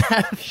aeroplanes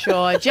have.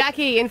 Sure.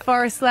 Jackie in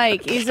Forest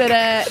Lake, is it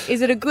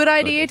a good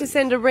idea to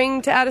send a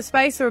ring to outer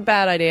space or a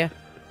bad idea?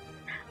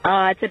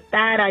 It's a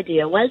bad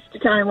idea. Waste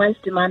of time,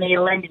 waste of money.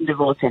 It'll end in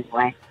divorce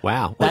anyway.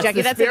 Wow. Well,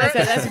 Jackie, that's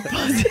a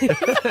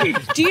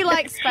positive. Do you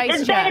like space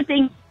It's chat? bad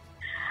thing.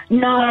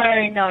 No.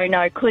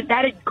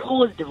 That'd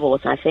cause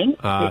divorce, I think.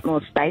 A bit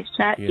more space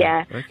chat,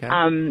 yeah.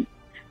 Okay.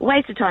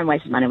 waste of time,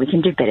 waste of money. We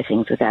can do better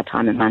things with our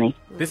time and money.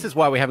 This is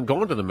why we haven't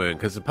gone to the moon,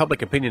 because the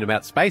public opinion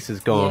about space has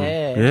gone.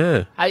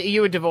 Yeah. Are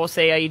you a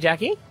divorcee, are you,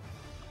 Jackie?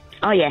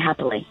 Oh, yeah,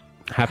 happily.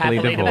 Happily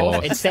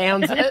divorced. It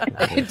sounds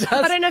it does.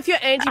 I don't know if you're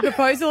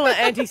anti-proposal or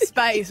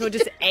anti-space or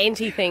just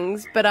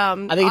anti-things, but I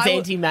think it's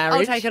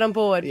anti-marriage. I'll take it on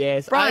board.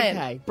 Yes. Brian.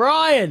 Okay.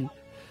 Brian,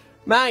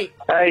 mate.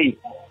 Hey.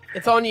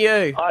 It's on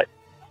you.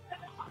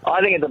 I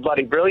think it's a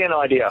bloody brilliant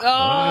idea. Oh,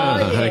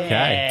 yeah.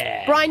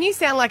 Okay. Brian, you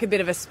sound like a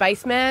bit of a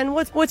spaceman.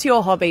 What's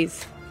your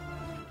hobbies?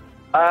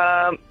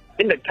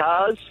 Into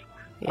cars.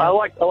 I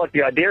like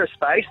the idea of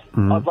space.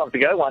 I'd love to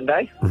go one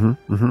day.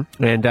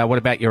 And what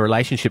about your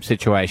relationship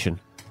situation?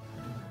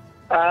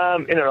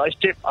 In a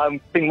relationship, I've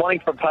been wanting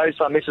to propose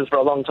to my missus for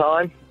a long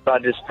time, but I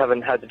just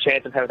haven't had the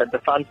chance and haven't had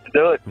the funds to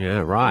do it. Yeah,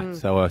 right.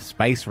 So a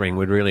space ring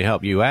would really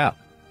help you out.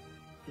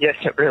 Yes,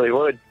 it really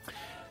would.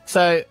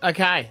 So,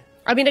 okay.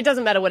 I mean, it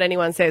doesn't matter what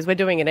anyone says. We're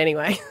doing it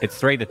anyway.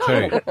 It's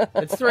 3-2.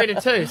 It's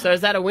 3-2. So is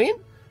that a win?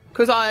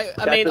 Because I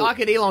mean, I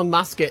could Elon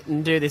Musk it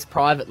and do this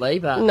privately,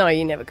 but No,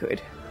 you never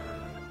could.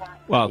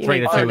 Well, You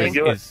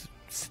 3-2 is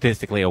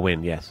statistically a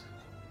win, yes.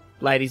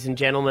 ladies and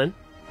gentlemen,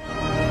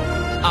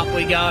 up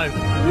we go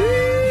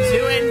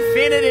to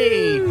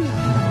infinity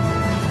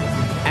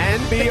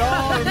and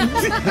beyond.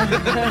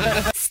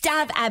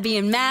 Stav, Abby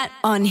and Matt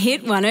on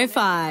Hit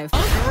 105.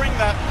 During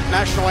that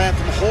national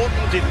anthem,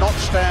 Horton did not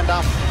stand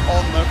up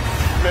on the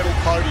medal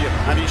podium,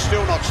 and he's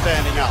still not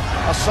standing up.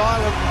 A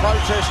silent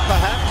protest,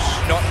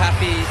 perhaps? Not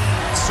happy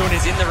Sun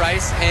is in the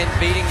race and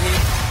beating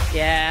him.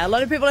 Yeah, a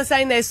lot of people are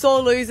saying there's sore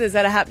losers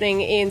that are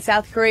happening in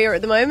South Korea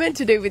at the moment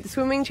to do with the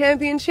swimming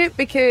championship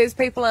because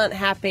people aren't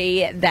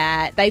happy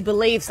that they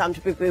believe some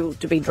people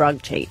to be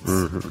drug cheats.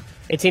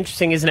 It's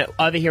interesting, isn't it?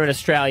 Over here in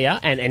Australia,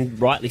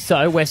 and rightly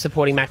so, we're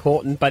supporting Mac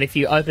Horton, but if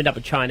you opened up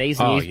a Chinese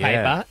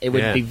newspaper, it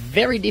would be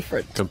very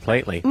different.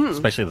 Completely,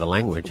 especially the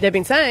language. They've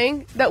been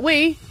saying that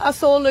we are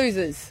sore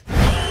losers. I'm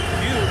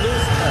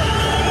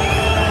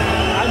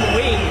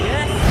winning,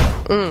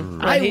 yes?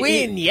 I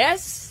win,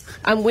 yes?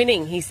 I'm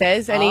winning, he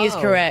says, and he is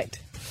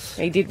correct.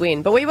 He did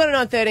win. But we want to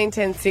know 13,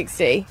 10,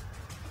 60.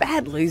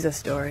 Bad loser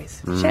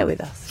stories. Share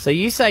with us. So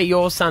you say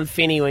your son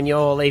Finney, when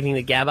you're leaving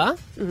the Gabba,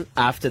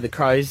 after the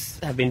Crows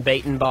have been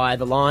beaten by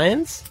the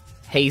Lions,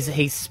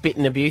 he's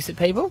spitting abuse at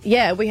people?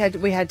 Yeah, we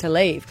had to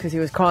leave because he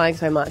was crying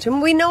so much.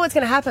 And we know what's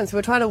going to happen, so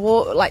we're trying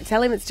to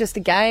tell him it's just a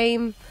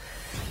game.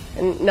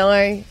 And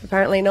no,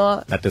 apparently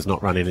not. That does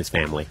not run in his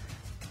family.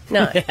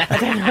 No, I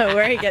don't know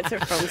where he gets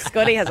it from.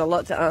 Scotty has a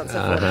lot to answer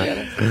for, to be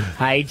honest.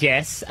 Hey,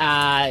 Jess,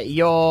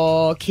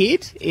 your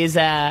kid is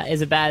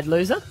a bad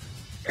loser?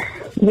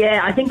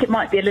 Yeah, I think it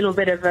might be a little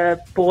bit of a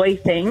boy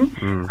thing.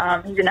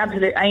 He's an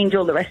absolute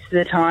angel the rest of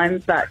the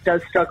time, but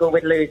does struggle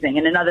with losing.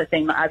 And another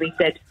thing that Abby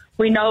said,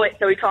 we know it,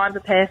 so we try and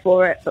prepare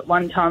for it. But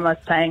one time I was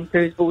playing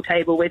foosball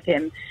table with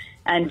him,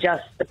 and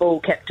just the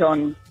ball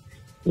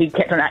he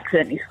kept on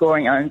accidentally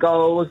scoring own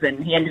goals,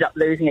 and he ended up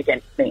losing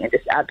against me and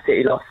just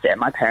absolutely lost it at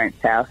my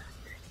parents' house.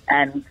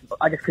 And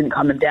I just couldn't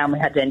calm him down. We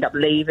had to end up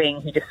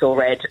leaving. He just saw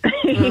red.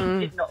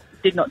 He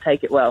did not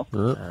take it well.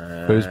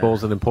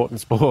 Foosball's an important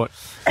sport.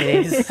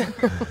 It is.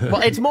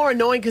 Well, it's more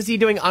annoying because you're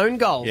doing own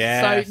goals.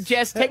 Yes. So,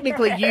 Jess,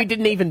 technically you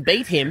didn't even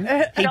beat him.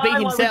 He beat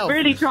I himself. was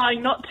really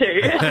trying not to.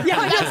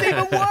 Yeah, that's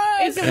even worse.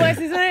 It's worse,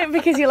 isn't it?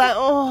 Because you're like,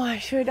 oh, I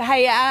should.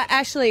 Hey,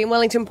 Ashley in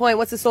Wellington Point,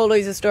 what's the sore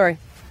loser story?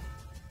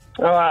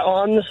 All right,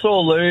 I'm the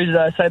sore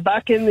loser. So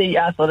back in the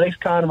athletics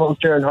carnivals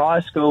during high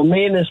school,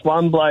 me and this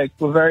one bloke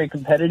were very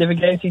competitive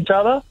against each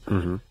other.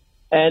 And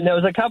there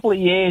was a couple of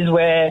years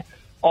where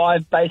I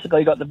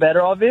basically got the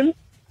better of him.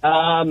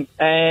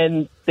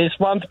 And this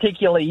one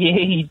particular year,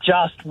 he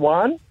just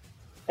won.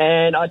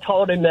 And I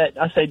told him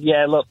that, I said,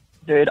 yeah, look,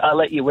 dude, I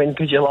let you win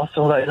because you lost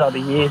all those other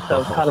years.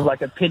 So it's kind of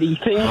like a pity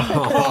thing.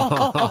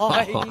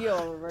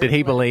 Did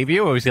he believe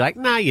you, or was he like,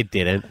 no, you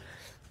didn't?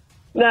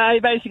 No, he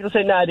basically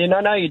said, no, dude,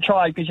 I know you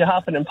tried because you're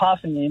huffing and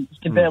puffing, you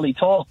can barely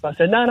talk. I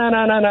said, no,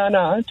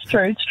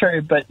 it's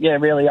true. But, yeah,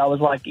 really, I was,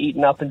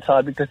 eating up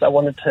inside because I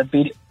wanted to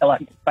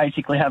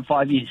basically have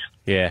 5 years.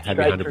 Yeah, had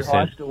straight through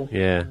high 100%. school.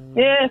 Yeah.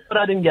 Yeah, but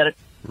I didn't get it.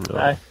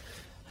 No.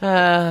 So.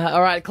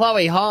 All right,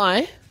 Chloe,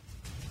 hi.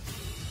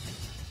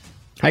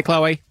 Hey,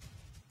 Chloe.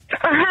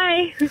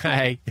 Hey.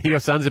 Hey, your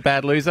son's a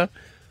bad loser?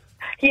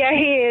 Yeah,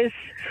 he is.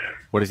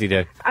 What does he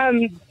do?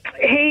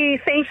 He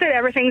thinks that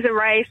everything's a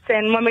race,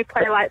 and when we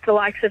play the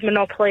likes of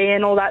Monopoly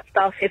and all that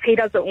stuff, if he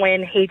doesn't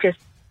win, he just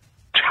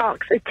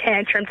chucks a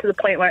tantrum to the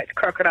point where it's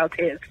crocodile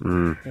tears.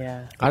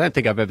 Yeah. I don't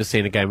think I've ever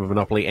seen a game of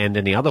Monopoly end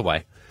any other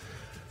way.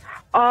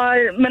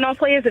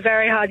 Monopoly is a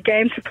very hard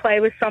game to play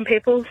with some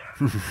people.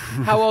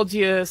 How old's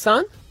your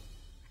son?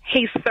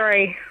 He's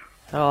 3.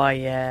 Oh,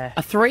 yeah.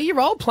 A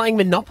 3-year-old playing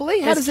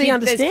Monopoly? How does he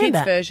understand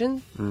that?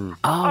 Version.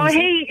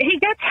 He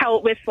gets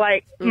help with,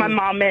 my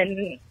mum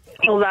and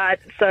all that,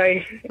 so,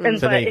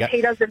 but if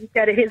he doesn't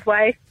get it his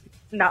way...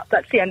 no,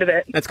 that's the end of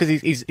it. That's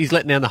because he's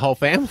letting down the whole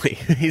family.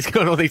 He's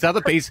got all these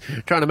other pieces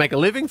trying to make a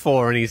living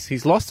for, and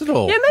he's lost it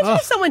all. Yeah, imagine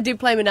if someone did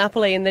play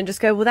Monopoly and then just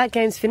go, well, that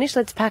game's finished,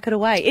 let's pack it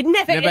away. It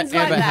never ends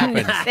like that.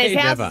 happens. There's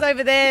houses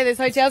over there, there's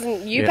hotels,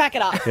 and you pack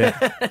it up.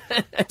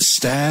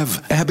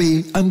 Stav,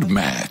 Abby, and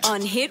Matt.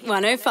 On Hit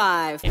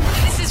 105.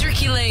 This is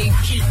Ricky Lee.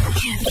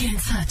 Get in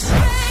touch.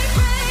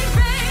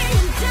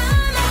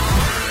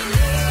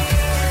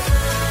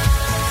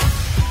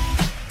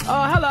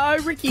 Oh, hello,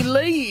 Ricky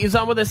Lee is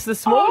on with us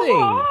this morning.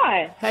 Oh,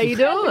 hi. How you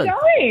doing? How's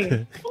it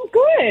going? I'm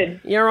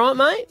good. You all right,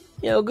 mate?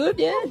 You all good,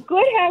 yeah? I'm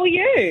good. How are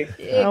you?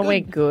 Yeah,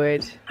 we're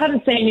good.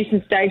 Haven't seen you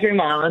since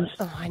Daydream Island.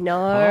 Oh, I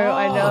know.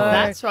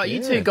 That's right.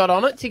 You two got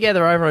on it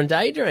together over on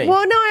Daydream.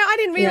 Well, no, I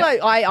didn't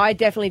realise. I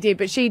definitely did,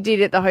 but she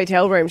did at the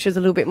hotel room. She was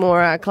a little bit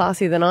more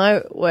classy than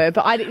I were.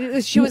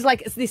 But she was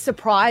like this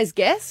surprise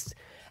guest.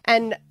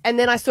 And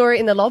then I saw her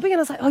in the lobby and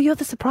I was like, oh, you're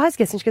the surprise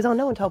guest. And she goes, oh,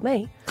 no one told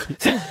me.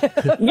 Yeah,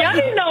 I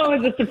didn't know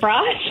it was a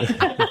surprise.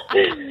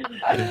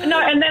 No,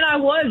 and then I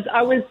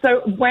was, so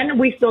when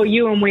we saw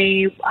you and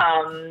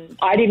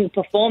I didn't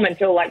perform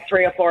until like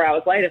 3 or 4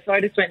 hours later. So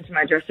I just went into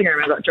my dressing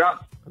room and I got drunk.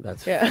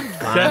 That's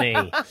funny.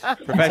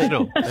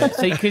 Professional.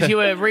 So because you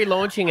were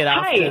relaunching it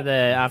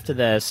after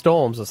the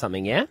storms or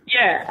something, yeah?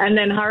 Yeah, and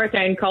then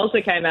Hurricane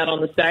Coulter came out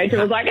on the stage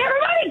and was like,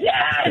 everybody's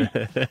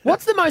dead!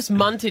 What's the most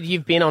munted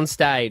you've been on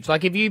stage?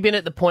 Like, have you been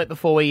at the point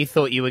before where you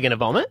thought you were going to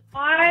vomit?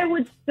 I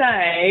would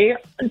say,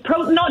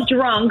 probably not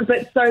drunk,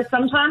 but so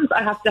sometimes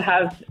I have to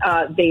have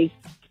these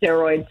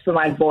steroids for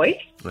my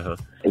voice. Uh-huh.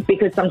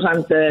 Because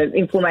sometimes the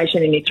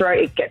inflammation in your throat,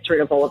 it gets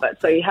rid of all of it.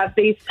 So you have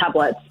these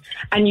tablets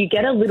and you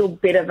get a little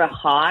bit of a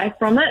high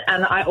from it.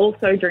 And I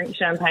also drink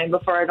champagne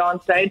before I go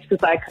on stage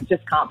because I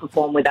just can't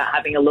perform without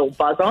having a little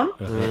buzz on.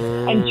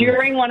 And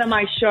during one of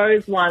my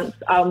shows once,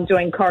 I'm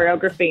doing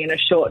choreography in a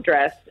short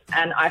dress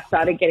and I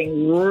started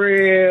getting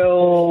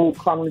real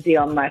clumsy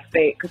on my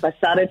feet because I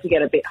started to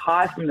get a bit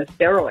high from the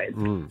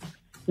steroids.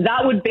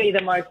 That would be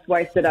the most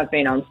wasted I've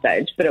been on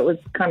stage, but it was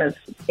kind of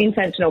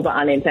intentional but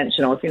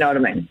unintentional, if you know what I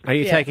mean. Are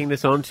you taking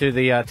this on to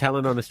the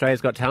talent on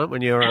Australia's Got Talent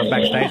when you're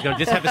backstage going,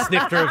 just have a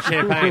snifter of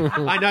champagne?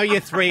 I know you're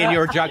 3 and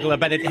you're a juggler,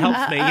 but it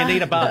helps me. You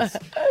need a buzz.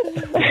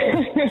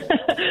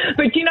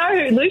 But you know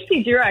who?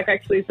 Lucy Durack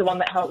actually is the one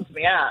that helped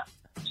me out.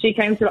 She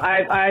came to,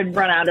 I'd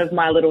run out of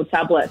my little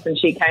tablets and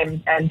she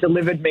came and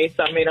delivered me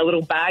some in a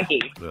little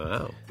baggie.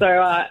 Wow.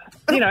 So,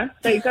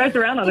 it goes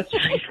around on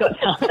Australia's Got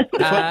Talent.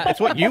 It's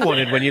what you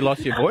wanted when you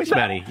lost your voice,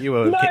 Maddie. You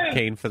were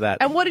keen for that.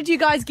 And what did you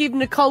guys give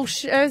Nicole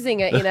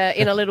Scherzinger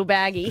in a little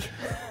baggie?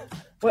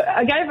 Well,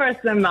 I gave her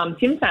some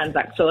Tim Tams,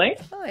 actually.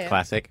 Oh, yeah.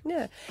 Classic.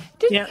 Yeah.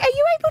 Are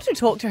you able to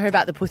talk to her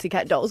about the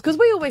Pussycat Dolls? Because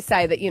we always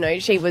say that,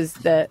 she was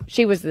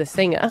the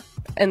singer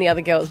and the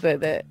other girls were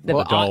the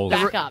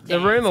backup. The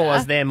rumour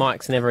was their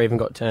mics never even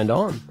got turned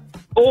on.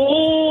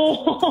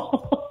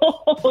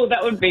 Oh,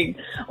 that would be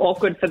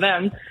awkward for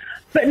them.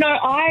 But no,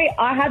 I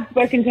had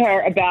spoken to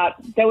her about,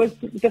 there was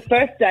the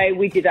first day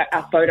we did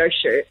our photo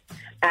shoot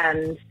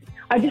and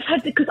I just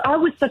had to, because I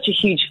was such a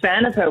huge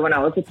fan of her when I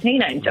was a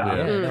teenager.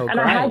 Yeah, and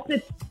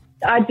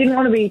I didn't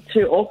want to be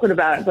too awkward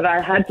about it, but I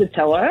had to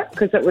tell her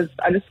because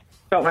I just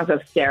felt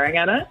myself staring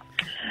at her.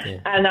 Yeah.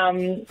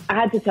 And I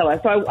had to tell her.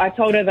 So I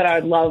told her that I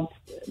loved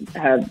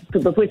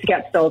the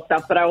Pussycat Dolls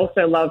stuff, but I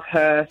also love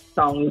her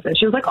songs. And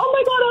she was like, oh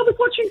my God, I was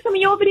watching some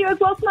of your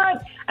videos last night.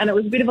 And it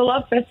was a bit of a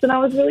love fest and I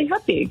was really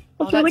happy.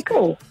 It was really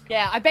cool.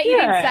 Yeah, I bet you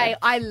didn't say,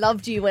 I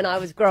loved you when I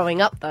was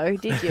growing up, though,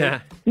 did you?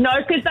 No,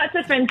 because that's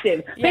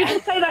offensive. Yeah.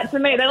 People say that to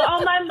me. They're like,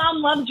 oh, my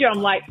mum loved you.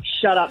 I'm like,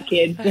 shut up,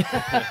 kid.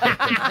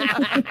 I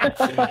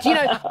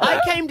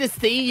came to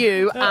see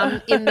you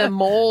in the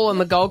mall on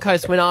the Gold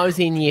Coast when I was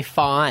in year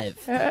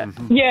 5.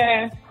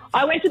 Yeah.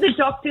 I went to the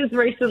doctor's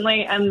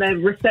recently and the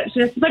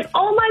receptionist was like,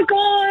 oh, my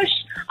gosh,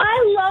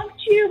 I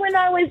loved you when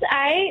I was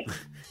 8.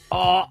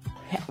 Oh,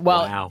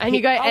 well, wow. And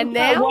you go, and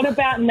now? What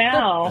about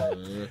now?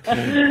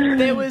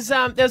 There was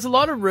a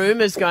lot of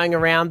rumours going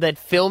around that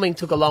filming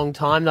took a long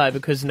time, though,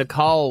 because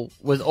Nicole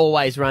was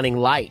always running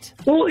late.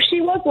 Well, she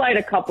was late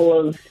a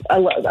couple of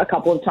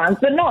times,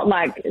 but not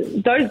like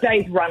those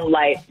days run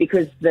late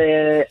because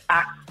the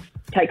act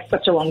takes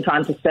such a long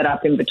time to set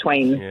up in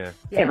between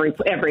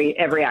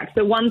every act.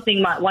 So one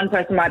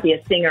person might be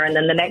a singer, and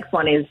then the next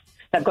one is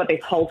they've got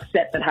this whole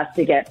set that has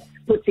to get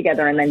put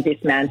together and then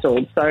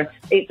dismantled. So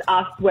it's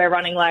us, we're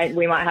running late,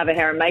 we might have a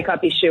hair and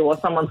makeup issue, or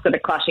someone's got a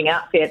clashing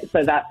outfit,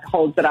 so that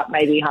holds it up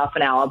maybe half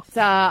an hour.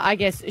 I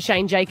guess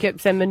Shane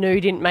Jacobs and Manu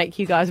didn't make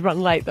you guys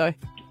run late, though.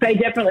 They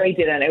definitely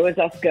didn't. It was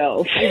us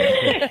girls.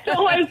 It's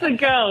always the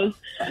girls.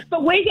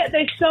 But we get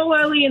there so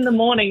early in the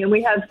morning and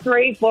we have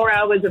 3-4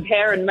 hours of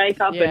hair and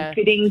makeup and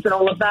fittings and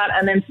all of that,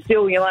 and then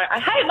still you're like, I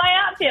hate my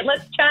outfit,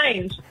 let's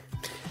change.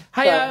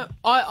 Hey,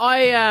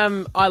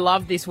 I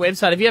love this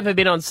website. Have you ever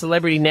been on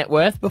Celebrity Net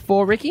Worth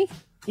before, Ricky?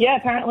 Yeah,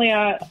 apparently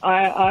I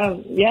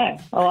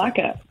like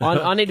it.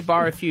 I need to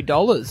borrow a few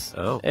dollars.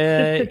 Oh.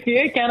 Just a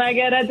few, can I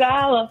get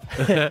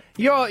 $1?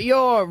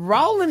 You're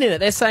rolling in it.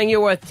 They're saying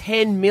you're worth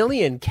 $10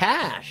 million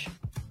cash.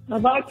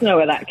 I'd like to know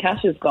where that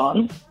cash has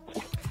gone.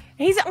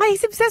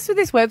 He's obsessed with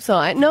this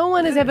website. No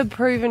one has ever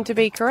proven to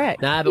be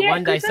correct. No, but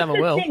one day 'cause that's someone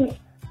the will. thing.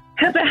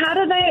 But how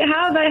do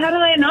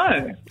they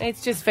know?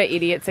 It's just for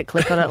idiots that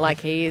click on it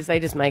like he is. They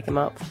just make them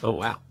up. Oh,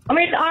 wow. I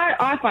mean,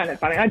 I find it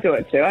funny. I do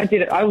it too. I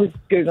did it. I was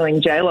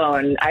Googling J-Lo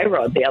and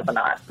A-Rod the other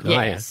night.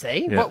 Yeah,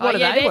 see? Yeah. What are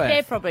they worth?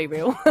 They're probably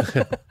real.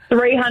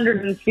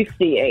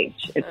 350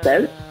 each, it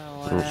says.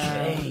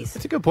 Jeez.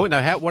 That's a good point,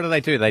 though. What do they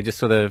do? They just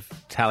sort of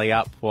tally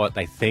up what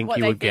they think What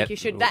you they would think get. you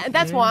should.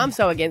 That's why I'm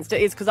so against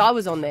it. Is because I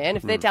was on there, and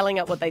if they're telling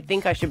up what they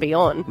think I should be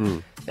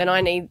on, then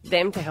I need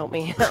them to help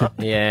me out.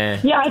 Yeah.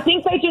 Yeah, I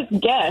think they just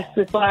guess.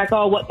 It's like,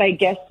 what they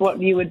guess what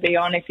you would be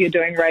on if you're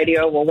doing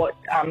radio, or what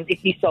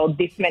if you sold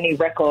this many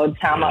records,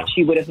 how much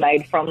you would have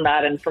made from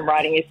that, and from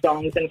writing your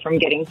songs, and from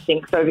getting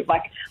syncs. So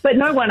but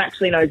no one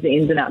actually knows the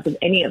ins and outs of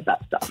any of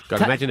that stuff.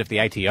 God, imagine if the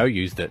ATO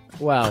used it.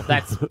 Well,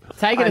 that's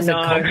take it as a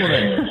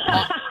compliment.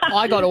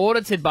 I got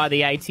audited by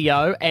the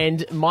ATO,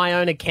 and my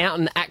own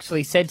accountant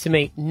actually said to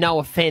me, "No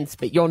offence,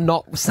 but you're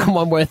not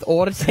someone worth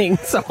auditing."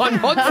 So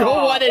I'm not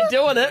sure why they're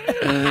doing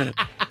it.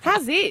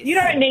 How's it? You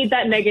don't need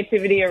that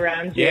negativity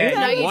around you. Yeah,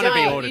 No, you you want to be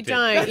don't. audited. You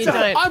don't. You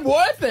don't. I'm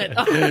worth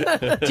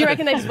it. Do you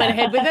reckon they just went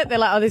ahead with it? They're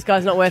like, oh, this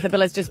guy's not worth it, but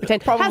let's just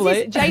pretend.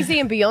 Probably. Jay-Z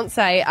and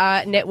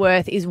Beyonce net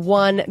worth is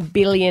 $1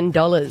 billion.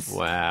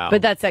 Wow.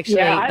 But that's actually...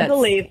 Yeah, I that's-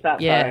 believe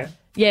that, Yeah. though.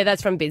 Yeah,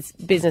 that's from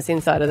Business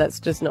Insider. That's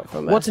just not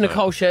from... What's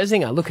Nicole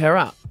Scherzinger? Look her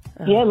up.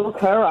 Yeah, look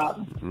her up.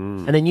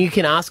 And then you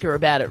can ask her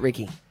about it,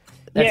 Ricky.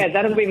 Yeah,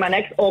 that'll be my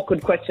next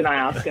awkward question I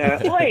ask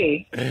her.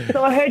 Oi,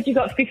 so I heard you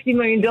got $50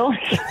 million.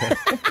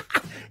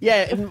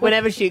 Yeah, and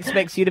whenever she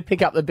expects you to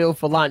pick up the bill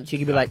for lunch, you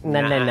can be like,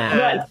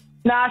 nah.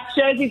 Nah,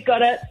 Jersey's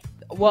got it.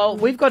 Well,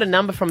 we've got a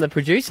number from the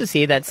producers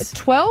here that's...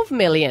 $12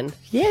 million.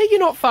 Yeah, you're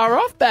not far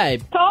off,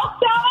 babe. Top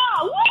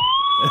dollar! Woo!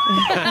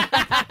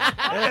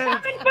 I'm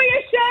coming for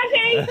you,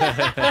 Jersey!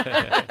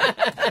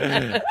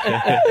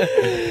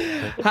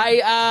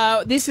 Hey,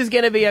 this is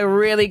going to be a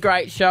really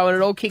great show, and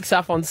it all kicks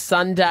off on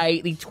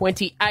Sunday, the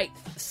 28th,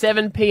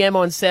 7 p.m.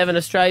 on 7.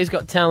 Australia's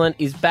Got Talent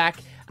is back.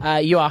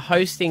 You are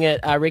hosting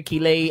it, Ricky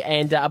Lee,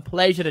 and a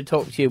pleasure to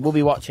talk to you. We'll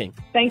be watching.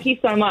 Thank you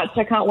so much.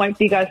 I can't wait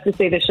for you guys to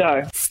see the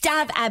show.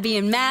 Stav, Abby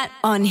and Matt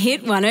on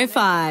Hit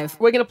 105.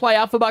 We're going to play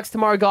Alpha Bucks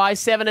tomorrow, guys,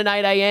 7 and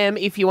 8 a.m.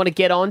 If you want to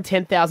get on,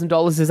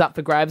 $10,000 is up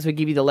for grabs. We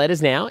give you the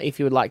letters now if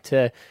you would like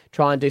to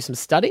try and do some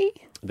study.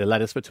 The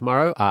letters for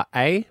tomorrow are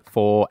A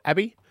for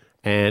Abby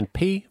and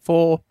P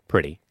for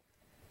Pretty.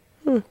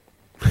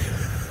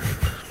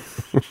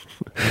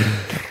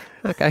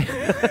 Okay.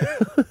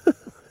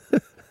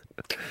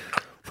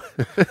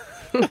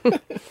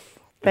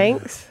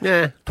 Thanks.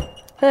 Yeah.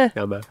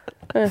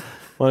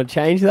 Want to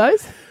change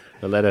those?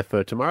 The letter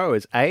for tomorrow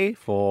is A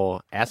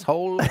for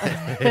asshole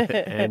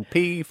and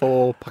P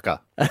for pucker.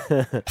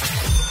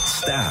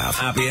 Stav,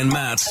 Abby and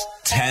Matt's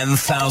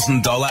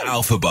 $10,000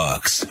 Alpha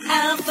Bucks.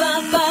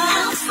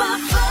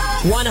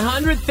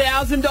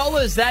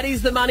 $100,000. That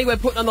is the money we're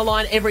putting on the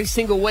line every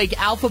single week.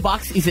 Alpha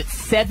Bucks is at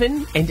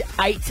 7 and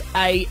 8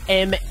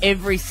 a.m.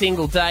 every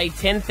single day.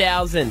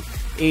 10,000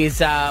 is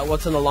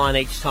what's on the line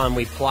each time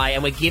we play,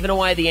 and we're giving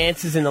away the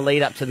answers in the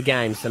lead up to the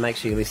game, so make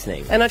sure you're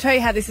listening. And I'll tell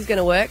you how this is going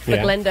to work for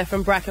Yeah. Glenda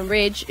from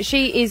Brackenridge.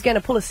 She is going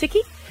to pull a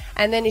sickie,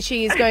 and then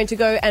she is going to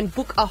go and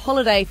book a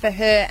holiday for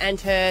her and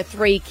her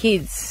 3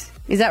 kids.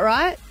 Is that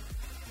right?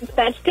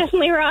 That's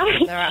definitely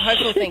right. All right,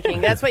 hopeful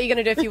thinking. That's what you're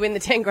going to do if you win the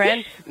 10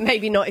 grand.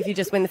 Maybe not if you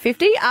just win the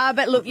 50.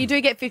 But look, you do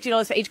get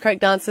 $50 for each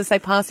correct answer. Say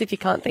pass if you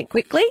can't think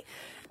quickly.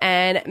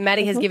 And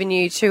Maddie has given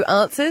you 2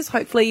 answers.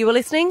 Hopefully you were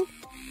listening.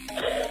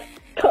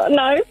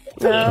 No.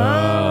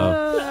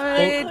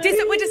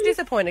 We're just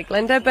disappointed,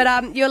 Glenda.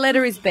 But your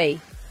letter is B.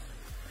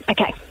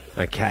 Okay.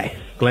 Okay.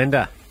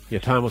 Glenda,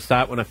 your time will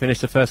start when I finish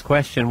the first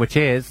question, which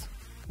is,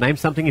 name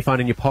something you find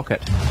in your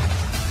pocket.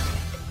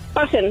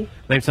 Button.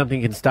 Name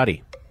something you can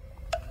study.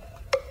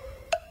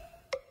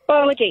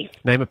 Biology.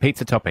 Name a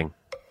pizza topping.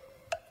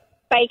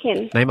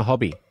 Bacon. Name a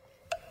hobby.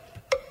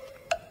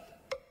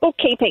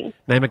 Bookkeeping.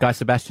 Name a Guy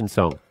Sebastian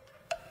song.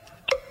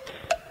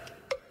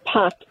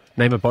 Pass.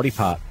 Name a body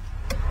part.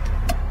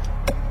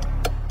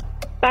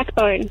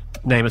 Backbone.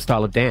 Name a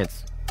style of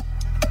dance.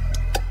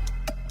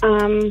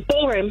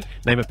 Ballroom.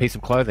 Name a piece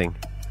of clothing.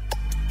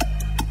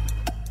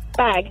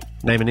 Bag.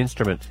 Name an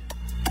instrument.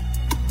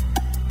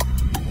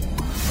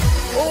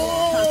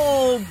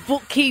 Oh,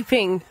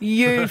 bookkeeping.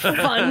 You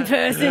fun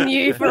person,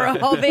 you for a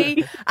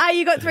hobby.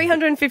 You got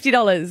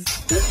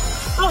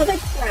 $350. Oh,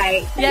 that's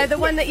great. Yeah, the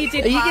one that you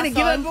did. Are you going going to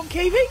give her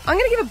bookkeeping? I'm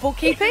going to give her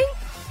bookkeeping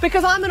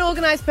because I'm an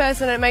organised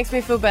person and it makes me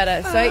feel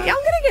better. So yeah, I'm going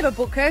to give her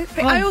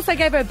bookkeeping. I also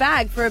gave her a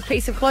bag for a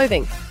piece of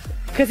clothing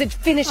because it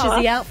finishes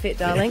the outfit,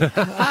 darling.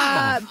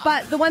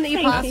 But the one that you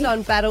passed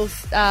on,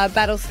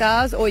 Battle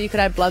Scars, or you could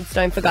add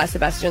Bloodstone for Guy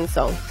Sebastian's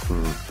song.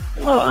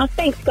 Oh,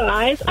 thanks,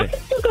 guys. I can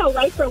still go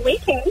away for a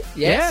weekend.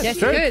 Yes, yes,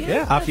 true. you could.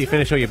 Yeah, after you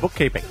finish all your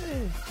bookkeeping.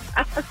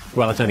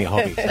 Well, it's only a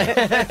hobby.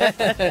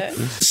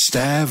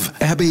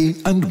 Stav, Abby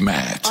and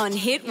Matt. On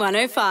Hit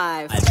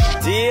 105.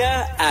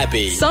 Dear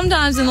Abby.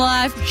 Sometimes in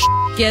life,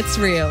 gets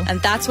real,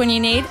 and that's when you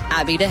need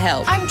Abby to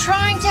help. I'm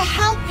trying to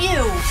help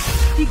you.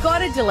 If you've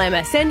got a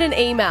dilemma, send an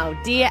email.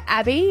 Dear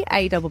Abby,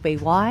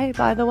 A-B-B-Y,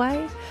 by the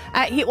way,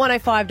 at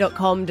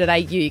hit105.com.au.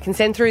 You can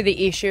send through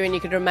the issue and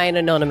you can remain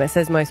anonymous,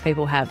 as most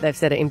people have. They've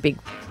said it in big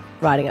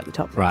writing at the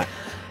top. Right.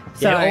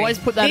 So always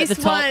put that at the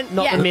top,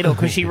 not the middle,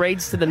 because she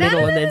reads to the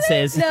middle and then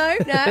says... No.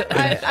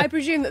 I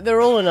presume that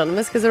they're all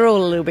anonymous because they're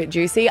all a little bit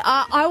juicy.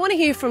 I want to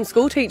hear from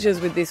school teachers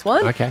with this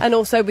one, and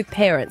also with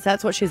parents.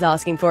 That's what she's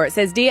asking for. It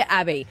says, Dear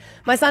Abby,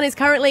 my son is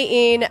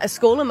currently in a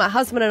school and my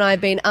husband and I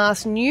have been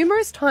asked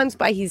numerous times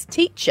by his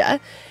teacher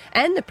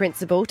and the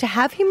principal to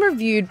have him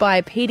reviewed by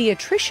a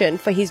paediatrician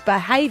for his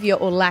behaviour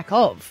or lack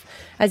of,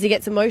 as he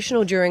gets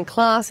emotional during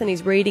class and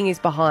his reading is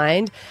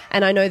behind,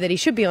 and I know that he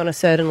should be on a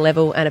certain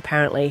level and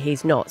apparently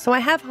he's not. So I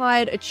have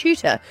hired a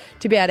tutor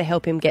to be able to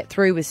help him get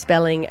through with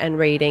spelling and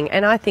reading,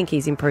 and I think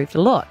he's improved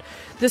a lot.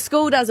 The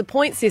school does a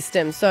point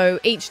system, so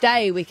each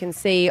day we can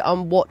see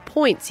on what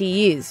points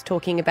he is,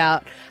 talking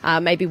about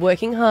maybe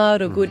working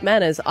hard or good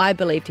manners. I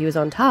believed he was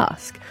on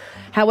task.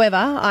 However,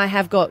 I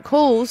have got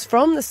calls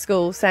from the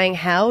school saying,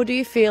 how do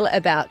you feel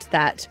about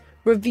that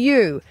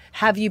review?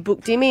 Have you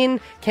booked him in?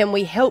 Can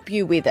we help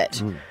you with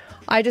it?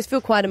 I just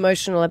feel quite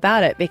emotional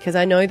about it because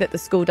I know that the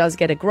school does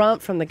get a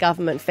grant from the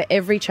government for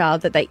every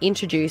child that they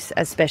introduce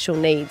as special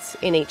needs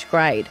in each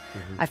grade.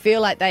 I feel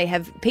like they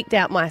have picked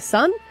out my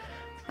son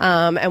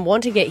and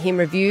want to get him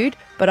reviewed,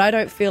 but I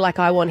don't feel like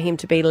I want him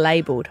to be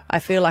labelled. I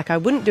feel like I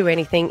wouldn't do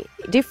anything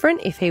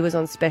different if he was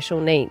on special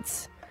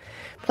needs.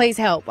 Please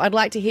help. I'd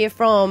like to hear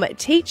from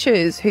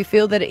teachers who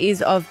feel that it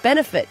is of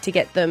benefit to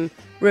get them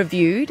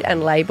reviewed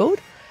and labelled,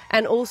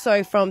 and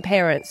also from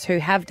parents who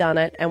have done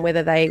it and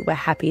whether they were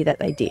happy that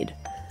they did.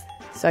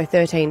 So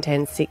 13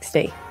 10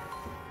 60.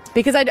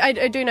 Because I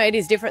do know it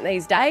is different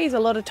these days. A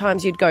lot of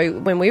times you'd go,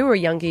 when we were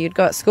younger, you'd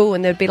go at school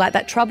and there'd be like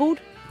that troubled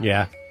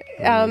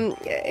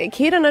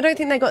kid, and I don't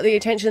think they got the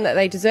attention that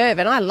they deserve.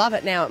 And I love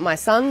it now at my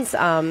son's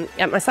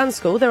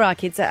school. There are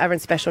kids that are in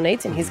special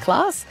needs in his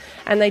class,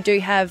 and they do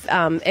have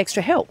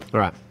extra help.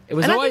 Right. It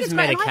was always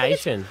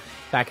medication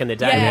back in the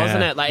day,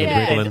 wasn't it?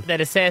 Like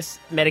they'd assess,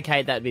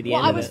 medicate, that'd be the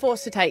end of it. I was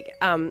forced to take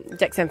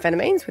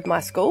dexamphetamines with my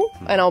school,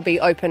 and I'll be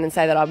open and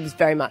say that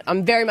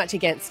I'm very much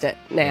against it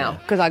now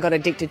because I got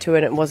addicted to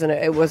it. And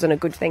it wasn't a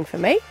good thing for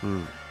me.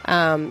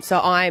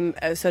 So I'm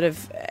sort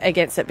of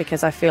against it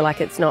because I feel like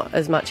it's not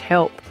as much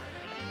help.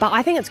 But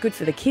I think it's good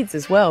for the kids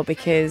as well,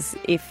 because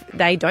if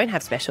they don't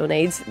have special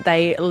needs,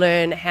 they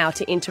learn how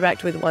to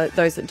interact with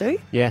those that do.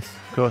 Yes,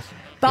 of course.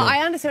 But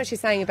I understand what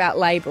she's saying about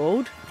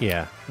labelled.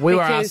 Yeah. We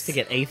were asked to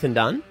get Ethan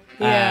done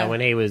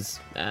when he was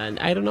 8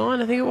 or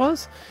 9, I think it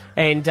was.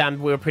 And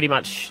we were pretty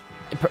much...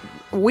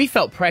 We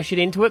felt pressured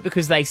into it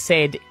because they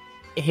said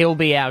he'll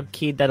be our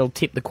kid that'll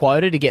tip the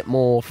quota to get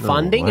more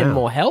funding and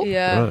more help.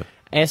 Yeah. Right.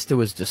 Esther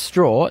was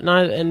distraught, and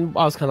I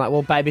was kind of like,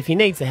 well, babe, if he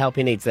needs the help,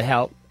 he needs the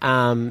help.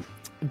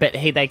 But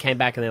they came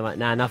back and they're like,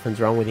 nah, nothing's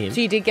wrong with him.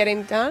 So you did get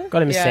him done?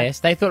 Got him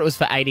assessed. They thought it was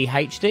for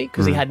ADHD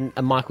because he had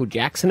a Michael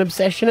Jackson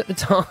obsession at the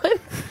time.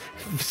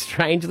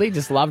 Strangely,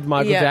 just loved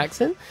Michael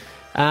Jackson.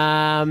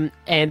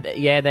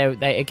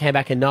 It came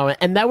back a no,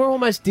 and they were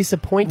almost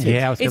disappointed.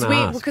 Yeah, I was going to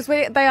ask. Because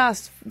they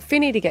asked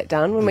Finney to get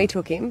done when we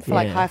took him for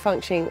like high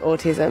functioning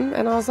autism,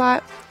 and I was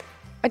like,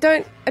 I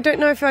don't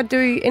know if I'd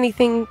do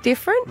anything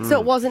different,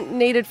 so it wasn't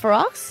needed for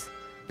us.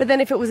 But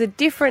then if it was a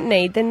different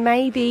need, then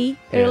maybe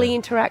early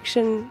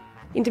intervention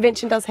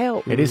does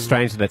help. It is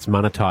strange that it's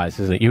monetised,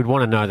 isn't it? You'd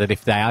want to know that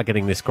if they are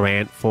getting this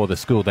grant for the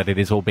school, that it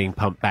is all being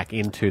pumped back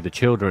into the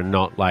children,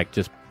 not like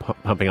just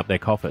pumping up their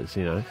coffers,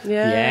 you know?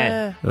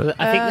 Yeah.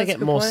 I think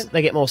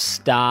they get more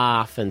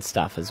staff and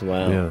stuff as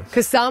well.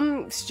 Because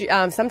some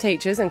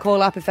teachers, and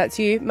call up if that's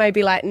you, may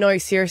be like, no,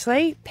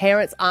 seriously,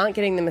 parents aren't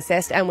getting them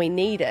assessed and we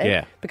need it.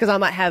 Yeah. Because I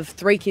might have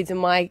 3 kids in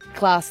my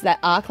class that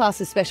are classed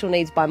as special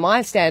needs by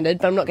my standard,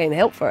 but I'm not getting the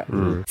help for it.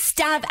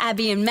 Stav,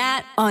 Abby and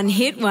Matt on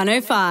Hit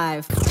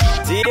 105.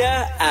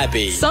 Dear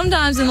Abby.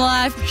 Sometimes in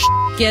life,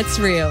 gets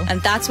real,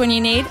 and that's when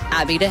you need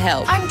Abby to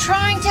help. I'm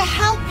trying to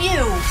help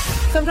you.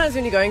 Sometimes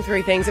when you're going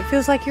through things, it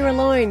feels like you're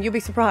alone. You'll be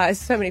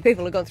surprised. So many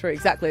people have gone through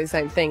exactly the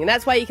same thing. And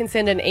that's why you can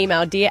send an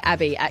email,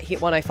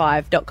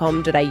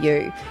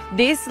 dearabby@hit105.com.au.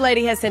 This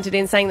lady has sent it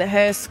in saying that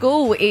her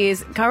school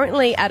is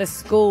currently at a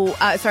school,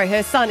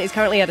 her son is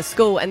currently at a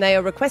school, and they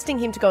are requesting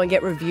him to go and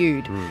get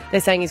reviewed.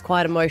 They're saying he's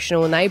quite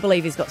emotional and they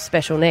believe he's got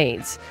special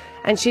needs.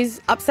 And she's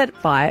upset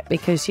by it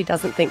because she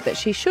doesn't think that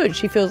she should.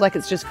 She feels like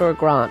it's just for a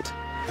grant.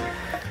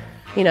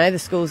 You know, the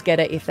schools get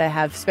it if they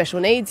have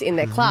special needs in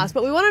their class.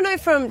 But we want to know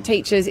from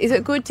teachers, is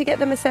it good to get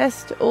them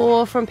assessed?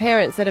 Or from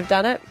parents that have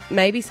done it?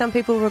 Maybe some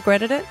people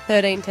regretted it.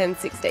 13 10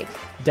 60.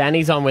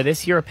 Danny's on with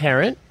us. You're a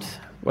parent.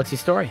 What's your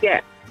story? Yeah.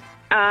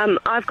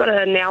 I've got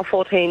a now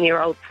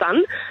 14-year-old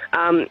son.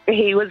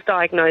 He was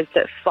diagnosed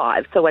at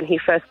 5. So when he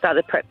first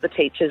started prep, the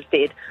teachers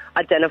did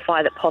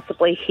identify that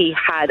possibly he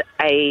had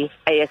a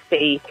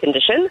ASD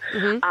condition.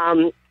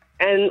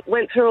 and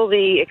went through all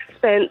the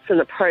expense and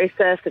the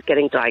process of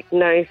getting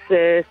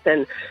diagnosis,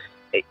 and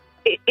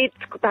it's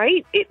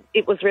great.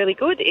 It was really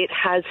good. It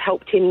has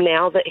helped him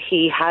now that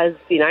he has,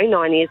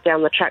 9 years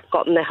down the track,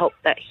 gotten the help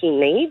that he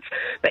needs,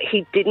 but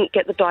he didn't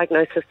get the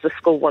diagnosis the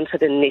school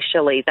wanted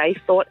initially. They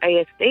thought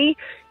ASD.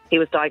 He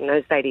was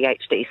diagnosed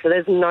ADHD, so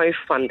there's no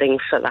funding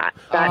for that.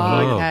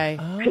 That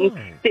is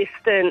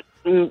consistent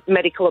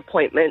medical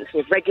appointments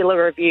with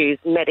regular reviews,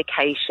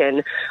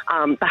 medication,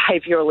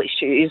 behavioural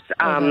issues.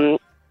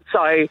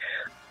 So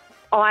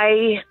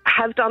I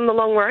have done the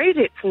long road.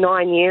 It's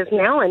 9 years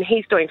now, and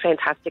he's doing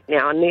fantastic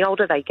now. And the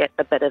older they get,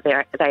 the better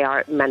they are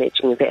at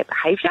managing their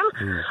behaviour.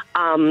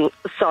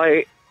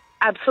 So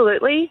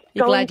absolutely,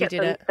 go and get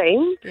them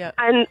seen. Yep.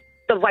 And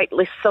the wait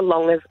lists are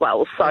long as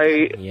well. So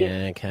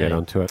okay. Get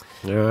onto it.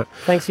 All right.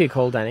 Thanks for your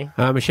call, Danny.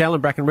 Michelle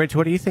and Brackenridge,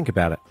 what do you think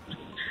about it?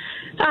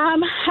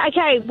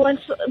 Okay,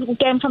 once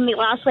again from the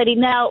last lady.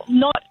 Now,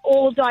 not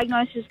all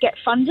diagnoses get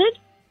funded,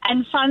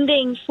 and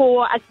funding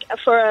for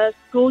a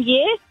school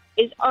year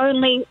is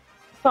only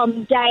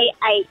from day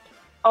 8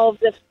 of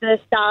the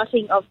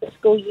starting of the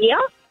school year.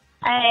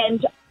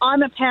 And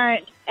I'm a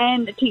parent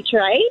and a teacher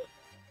aide.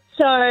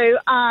 So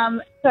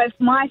for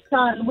my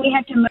son, we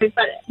had to move,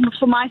 but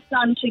for my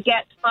son to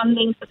get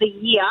funding for the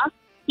year,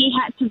 he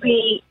had to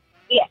be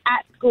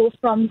at school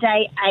from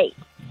day 8.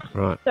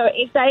 Right. So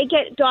if they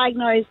get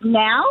diagnosed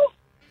now,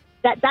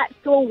 that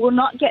school will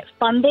not get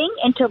funding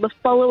until the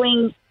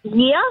following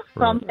year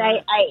from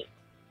day 8.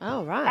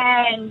 Oh,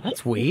 right. And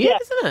that's weird,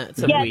 isn't it?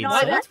 It's a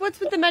weird. What's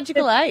with the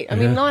magical 8? I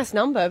mean, nice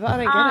number, but I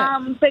don't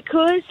get it.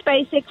 Because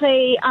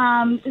basically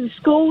the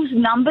school's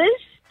numbers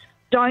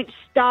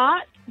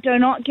do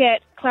not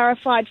get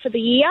clarified for the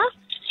year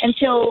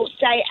until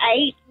day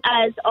 8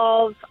 as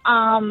of,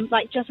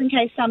 just in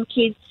case some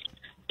kids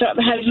have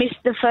missed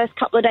the first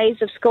couple of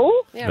days of school.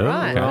 Yeah,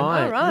 right.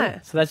 All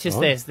right. So that's just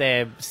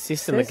their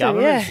system of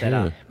government set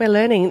up. We're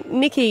learning.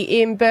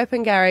 Nikki in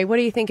Burpengary, what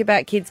do you think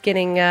about kids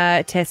getting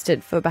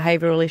tested for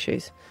behavioural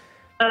issues?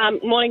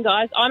 Morning,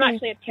 guys. I'm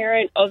actually a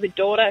parent of a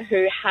daughter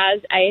who has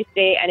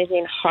ASD and is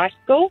in high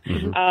school.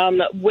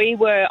 We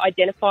were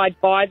identified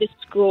by the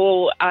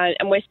school, and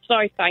we're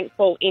so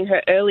thankful in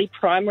her early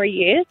primary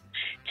years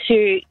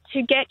to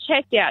get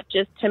checked out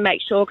just to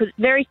make sure, because it's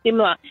very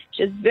similar.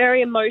 She's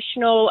very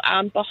emotional,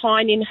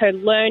 behind in her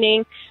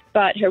learning,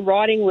 but her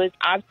writing was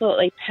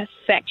absolutely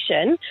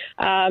perfection.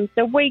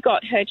 So we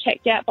got her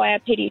checked out by our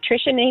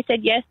paediatrician, and he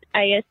said, yes,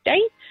 ASD.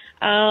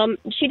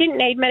 She didn't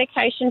need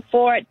medication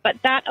for it, but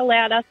that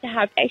allowed us to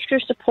have extra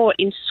support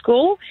in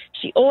school.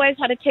 She always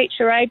had a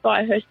teacher aide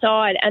by her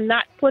side, and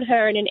that put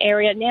her in an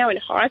area now in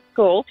high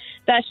school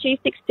that she's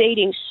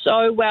succeeding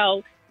so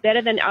well, better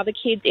than other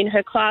kids in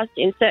her class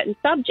in certain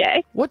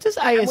subjects. What does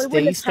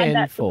ASD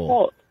stand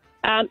for?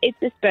 It's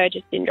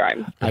Asperger's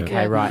syndrome.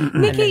 Okay, right.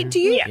 Nikki, do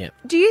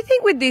you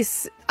think with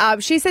this,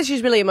 she says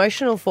she's really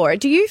emotional for it,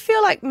 do you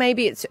feel like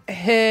maybe it's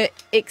her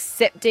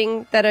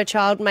accepting that her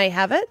child may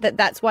have it,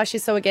 that's why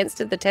she's so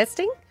against it, the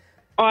testing?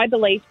 I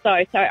believe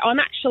so. So I'm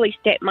actually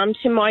stepmom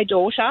to my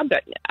daughter,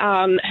 but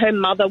her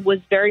mother was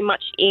very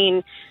much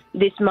in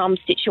this mum's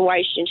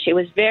situation. She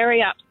was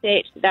very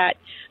upset that,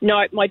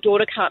 no, my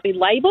daughter can't be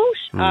labelled,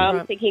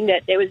 thinking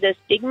that there was a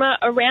stigma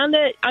around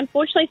it.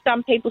 Unfortunately,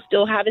 some people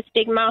still have a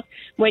stigma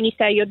when you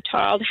say your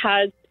child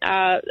has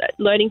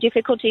learning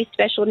difficulties,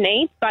 special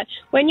needs. But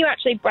when you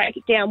actually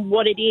break down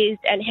what it is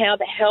and how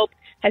the help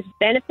has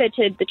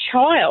benefited the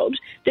child,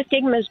 the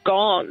stigma's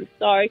gone.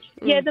 So,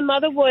 the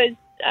mother was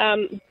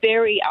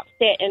very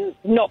upset and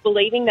not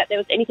believing that there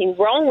was anything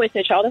wrong with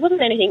her child. There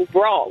wasn't anything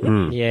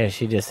wrong. Yeah,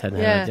 she just hadn't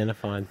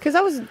identified. Because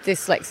I was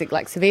dyslexic,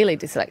 like severely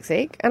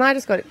dyslexic, and I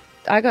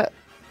got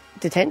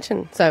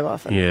detention so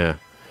often. Yeah.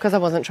 Because I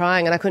wasn't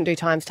trying and I couldn't do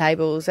times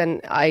tables, and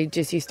I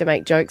just used to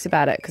make jokes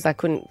about it because I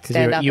couldn't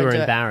stand up and do it. You were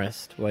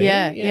embarrassed, were you?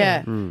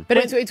 Yeah. But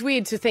it's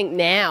weird to think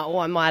now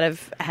I might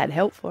have had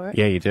help for it.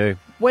 Yeah, you do.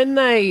 When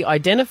they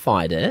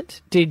identified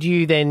it, did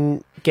you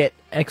then get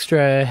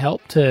extra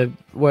help to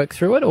work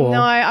through it? Or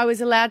No, I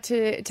was allowed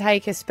to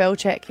take a spell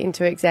check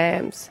into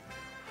exams.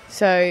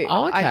 So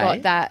I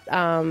got that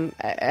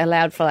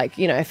allowed for,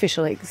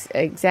 official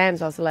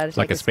exams. I was allowed to take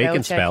like a speak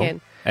and spell.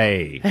 In.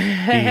 A,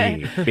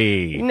 B,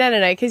 B. No,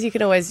 because you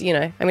can always,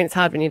 it's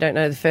hard when you don't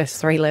know the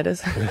first 3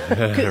 letters.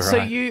 Right.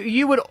 So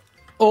you would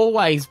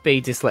always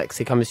be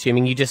dyslexic, I'm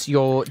assuming. Do you teach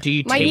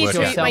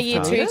yourself? My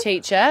year 2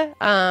 teacher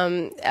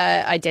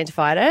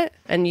identified it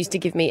and used to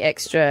give me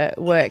extra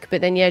work.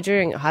 But then,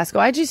 during high school,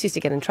 I just used to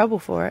get in trouble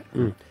for it.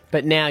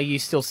 But now you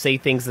still see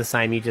things the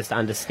same, you just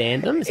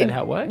understand them? Is that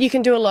how it works? You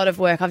can do a lot of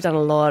work. I've done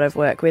a lot of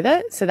work with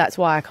it. So that's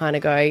why I kind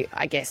of go,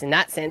 I guess in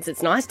that sense,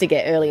 it's nice to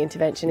get early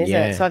intervention, isn't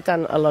it? So I've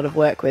done a lot of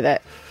work with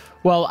it.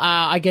 Well,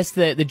 I guess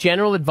the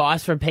general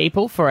advice from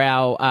people for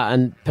our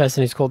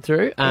person who's called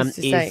through is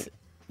to say,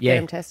 get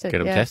them tested. Get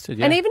them tested,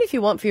 yeah. And even if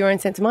you want for your own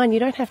sense of mind, you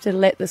don't have to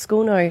let the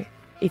school know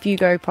if you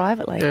go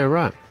privately. Yeah,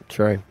 right.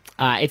 True.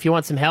 If you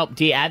want some help,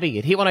 dear Abby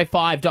at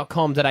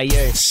hit105.com.au.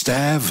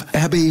 Stav,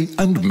 Abby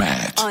and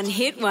Matt. On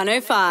Hit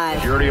 105.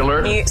 Security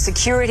alert. New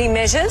security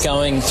measures.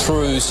 Going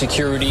through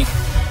security.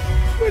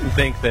 wouldn't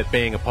think that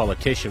being a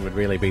politician would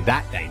really be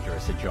that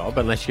dangerous a job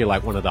unless you're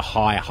like one of the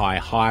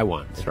high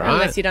ones, right?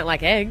 Unless you don't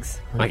like eggs.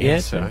 I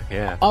guess so,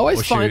 yeah. I always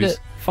Or find shoes.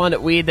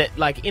 it weird that,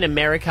 like, in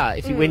America,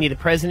 when you're the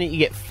president, you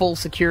get full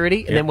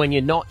security, and then when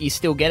you're not, you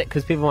still get it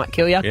because people might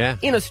kill you. Yeah.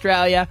 In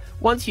Australia,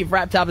 once you've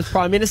wrapped up as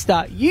Prime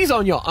Minister, you's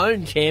on your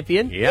own,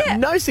 champion. Yeah.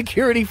 No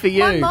security for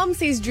you. My mum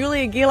sees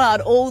Julia Gillard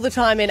all the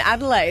time in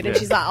Adelaide, and Yeah.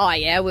 she's like, oh,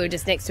 yeah, we were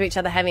just next to each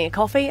other having a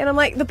coffee. And I'm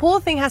like, the poor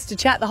thing has to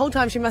chat the whole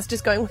time. She must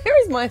just going,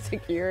 where is my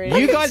security?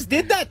 You guys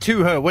did that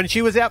to her when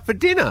she was out for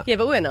dinner. Yeah,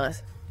 but we're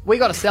nice. We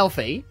got a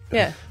selfie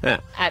Yeah. Yeah.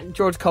 at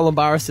George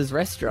Columbaris's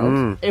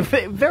restaurant.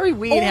 Very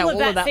weird how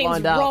all of that seems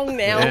lined up. wrong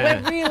now.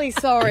 Yeah. We're really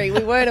sorry.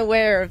 We weren't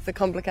aware of the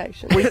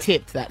complications. We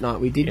tipped that night.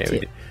 We did Yeah, we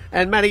tip. did.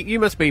 And Maddie, you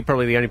must be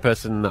probably the only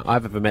person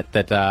I've ever met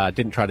that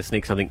didn't try to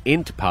sneak something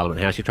into Parliament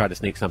House. You tried to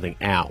sneak something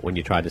out when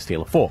you tried to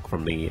steal a fork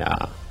from the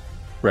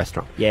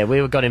restaurant. Yeah,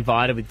 we got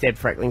invited with Deb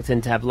Frecklington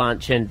to have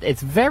lunch, and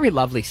it's very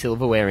lovely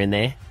silverware in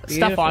there. Stuff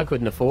Beautiful. I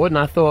couldn't afford, and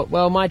I thought,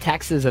 well, my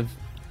taxes have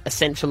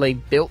essentially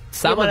built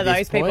some You're one of this,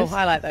 those people. boys.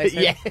 I like those.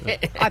 Yeah.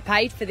 I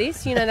paid for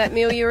this. You know that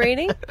meal you're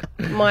eating?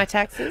 My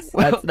taxes.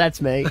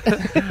 That's me.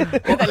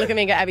 They look at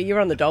me and go, Abby, you're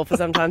on the dole for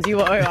sometimes. You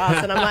owe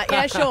us. And I'm like,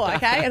 yeah, sure,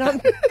 okay. And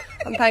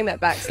I'm paying that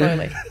back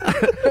slowly.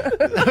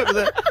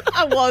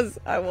 I was.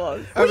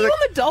 Were you on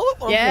the dole at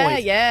one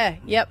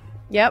point?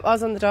 Yep, I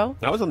was on the dole.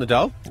 I was on the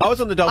dole. I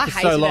was on the dole I for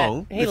so hated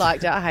long. it. He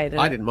liked it. I hated it.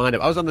 I didn't mind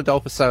it. I was on the dole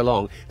for so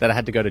long that I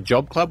had to go to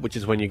Job Club, which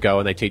is when you go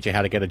and they teach you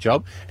how to get a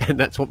job. And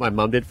that's what my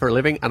mum did for a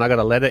living. And I got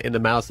a letter in the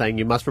mail saying,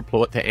 you must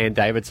report to Ann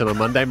Davidson on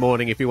Monday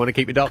morning if you want to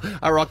keep your dole.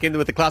 I rock in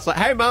with the class like,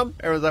 hey, Mum.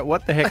 Everyone's like,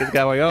 what the heck is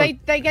going on?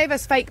 They gave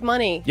us fake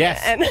money.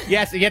 Yes. And,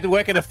 Yes, you had to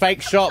work in a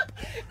fake shop.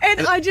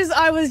 and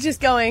I was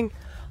just going...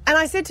 And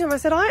I said to him,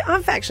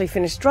 I've actually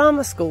finished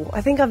drama school.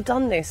 I think I've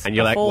done this And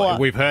you're before. like,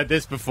 we've heard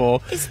this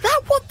before. Is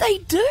that what they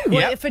do?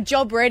 Well, for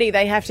job ready,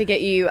 they have to get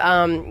you,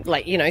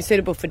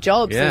 suitable for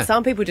jobs. Yeah. And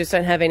some people just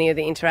don't have any of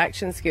the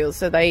interaction skills,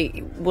 so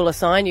they will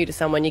assign you to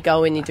someone. You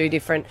go and you do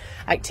different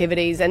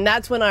activities, and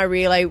that's when I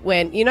really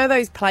went. You know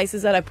those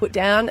places that I put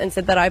down and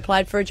said that I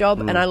applied for a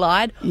job and I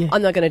lied. Yeah.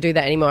 I'm not going to do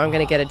that anymore. I'm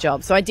going to get a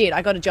job. So I did.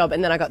 I got a job,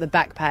 and then I got the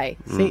back pay.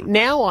 See,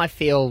 now I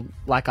feel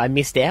like I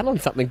missed out on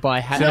something by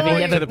having No,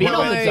 never to the been point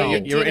on where the No, dole.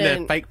 you you're in a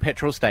didn't. fake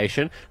petrol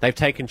station. They've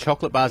taken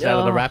chocolate bars out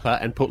of the Oh. wrapper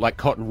and put like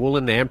cotton wool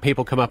in there, and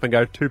people come up and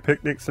go, 2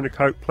 picnics and a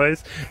Coke,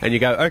 please. And you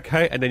go,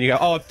 okay. And then you go,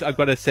 oh, I've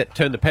got to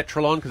turn the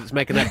petrol on because it's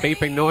making that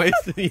beeping noise.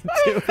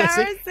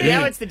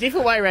 Now it's the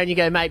different way around. You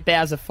go, mate,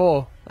 bows are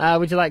 4.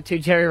 Would you like 2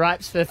 cherry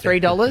ripes for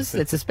 $3?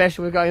 It's a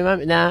special we've got at the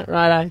moment. Nah,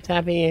 righto,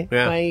 tap here.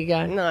 Yeah. There you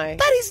go. No.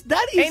 That is.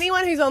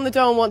 Anyone who's on the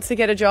dole and wants to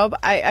get a job,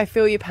 I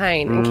feel your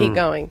pain and keep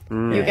going.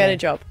 You'll get a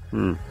job.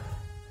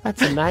 That's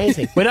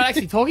amazing. We're not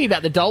actually talking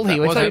about the dole here.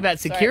 We're wasn't- talking about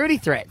security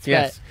threats.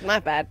 Yes. My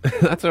bad.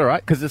 That's all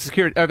right, because the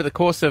security over the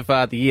course of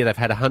the year, they've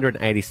had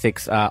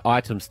 186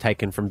 items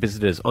taken from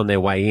visitors on their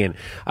way in.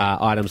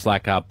 Items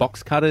like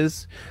box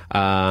cutters.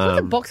 What's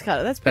a box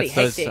cutter? That's pretty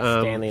That's those hectic.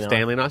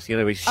 Stanley knives. You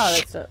know,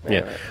 that's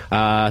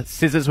not...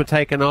 scissors were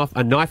taken off.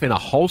 A knife in a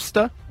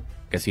holster.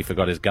 Guess he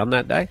forgot his gun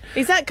that day.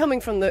 Is that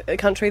coming from the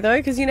country, though?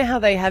 Because you know how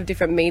they have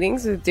different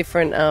meetings with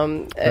different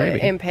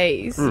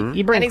MPs?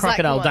 You bring And he's like,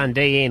 Crocodile "Come on."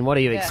 Dundee in, what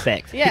do you Yeah.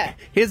 expect? Yeah.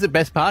 Here's the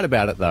best part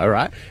about it, though,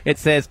 right? It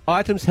says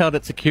items held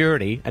at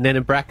security, and then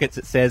in brackets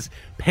it says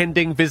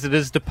pending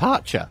visitors'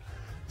 departure.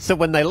 So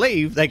when they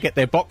leave, they get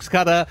their box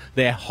cutter,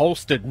 their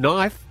holstered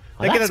knife.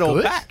 They get that's it all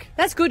good. back.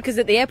 That's good because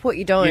at the airport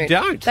you don't. You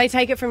don't. They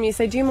take it from you.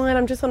 Say, "Do you mind?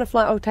 I'm just on a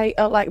flight.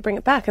 I'll bring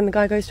it back." And the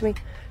guy goes to me,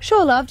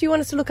 "Sure, love. Do you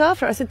want us to look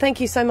after it?" I said, "Thank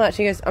you so much."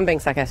 He goes, "I'm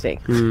being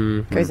sarcastic."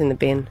 Goes in the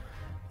bin.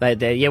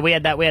 Yeah, we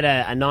had that. We had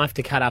a knife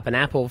to cut up an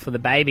apple for the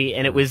baby,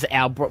 and it was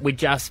we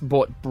just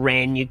bought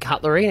brand new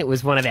cutlery, and it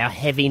was one of our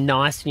heavy,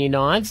 nice new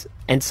knives.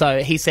 And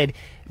so he said,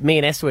 me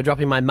and Esther were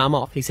dropping my mum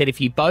off. He said, if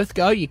you both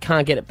go, you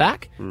can't get it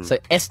back. So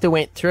Esther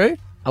went through.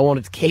 I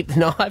wanted to keep the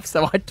knife,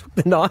 so I took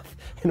the knife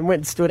and went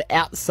and stood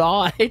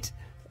outside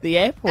the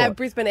airport. At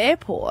Brisbane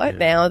Airport,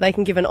 now they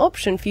can give an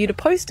option for you to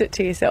post it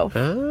to yourself.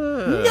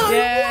 No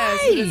Yeah,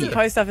 so way! there's a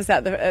post office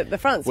at the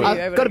front. So you're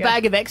able I've got to a go.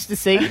 bag of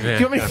ecstasy. Do you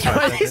want me to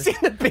throw this in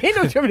the bin,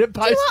 or do you want me to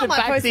post Do you it want my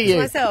back post to it you? to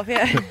myself?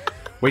 Yeah.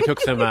 We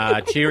took some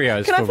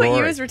Cheerios Can I for put Rory.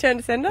 you as return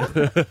to sender?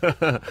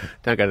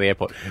 Don't go to the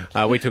airport.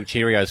 We took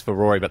Cheerios for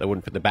Rory, but they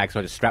wouldn't fit the bag, so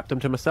I just strapped them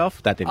to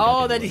myself. That didn't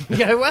Oh, go that didn't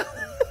didn't go well.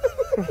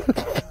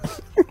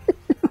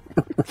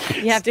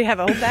 You have to have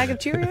a whole bag of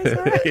Cheerios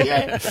for it?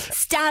 Yeah.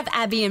 Stav,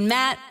 Abby and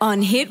Matt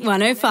on Hit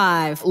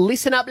 105.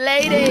 Listen up,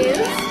 ladies.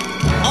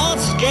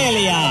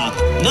 Australia,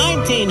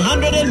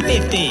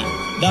 1950.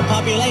 The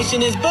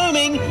population is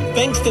booming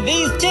thanks to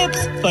these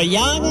tips for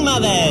young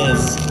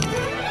mothers.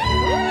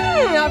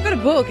 I've got a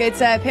book.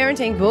 It's a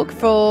parenting book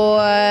for,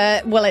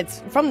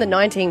 it's from the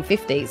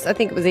 1950s. I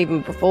think it was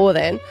even before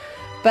then.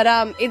 But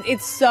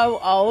it's so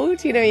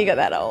old. You know, you got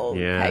that old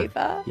Yeah.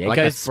 paper. Yeah, Like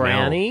it a goes smell.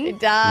 brownie. It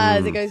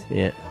does. It goes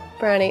Yeah.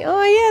 brownie.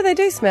 Oh, yeah, they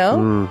do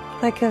smell.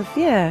 Like a,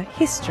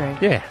 history.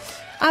 Yeah.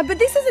 But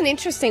this is an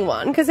interesting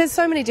one because there's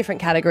so many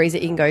different categories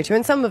that you can go to,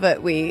 and some of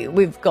it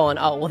we've gone,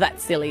 oh, well,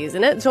 that's silly,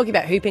 isn't it? Talking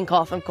about whooping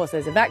cough, of course,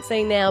 there's a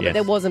vaccine now, but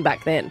there wasn't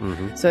back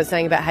then. So it's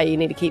saying about how you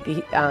need to keep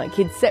your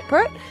kids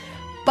separate.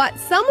 But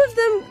some of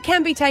them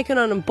can be taken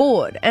on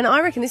board, and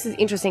I reckon this is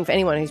interesting for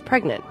anyone who's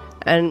pregnant,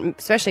 and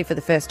especially for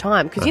the first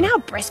time, because you know how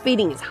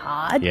breastfeeding is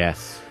hard?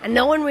 Yes. And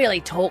no one really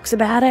talks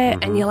about it,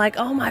 and you're like,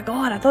 oh my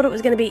God, I thought it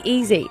was going to be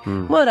easy.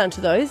 Well done to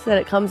those that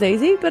it comes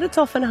easy, but it's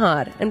often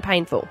hard and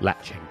painful.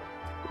 Latching.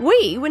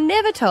 We were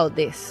never told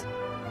this.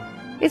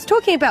 It's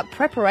talking about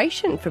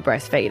preparation for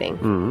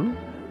breastfeeding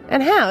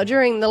and how,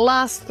 during the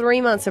last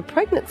 3 months of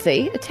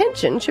pregnancy,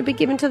 attention should be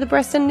given to the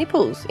breast and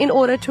nipples in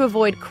order to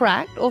avoid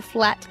cracked or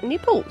flat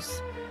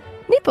nipples.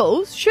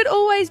 Nipples should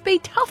always be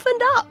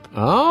toughened up.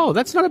 Oh,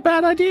 that's not a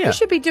bad idea. You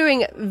should be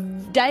doing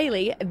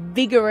daily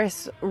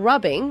vigorous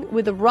rubbing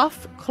with a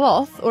rough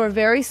cloth or a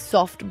very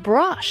soft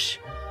brush.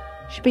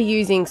 You should be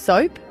using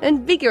soap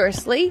and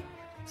vigorously.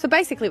 So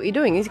basically what you're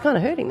doing is you're kind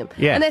of hurting them.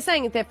 Yeah. And they're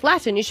saying if they're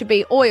flattened, you should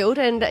be oiled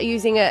and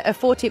using a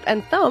foretip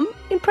and thumb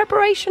in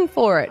preparation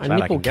for it. A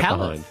nipple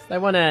callus. They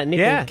want a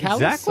nipple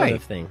callus sort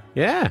of thing.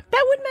 Yeah.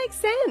 That would make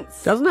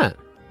sense. Doesn't it?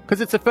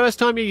 Because it's the first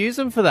time you use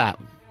them for that.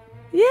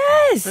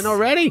 Yes. They're not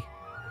ready.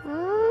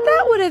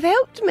 That would have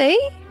helped me.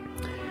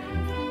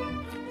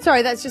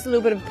 Sorry, that's just a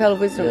little bit of a pearl of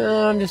wisdom.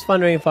 I'm just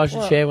wondering if I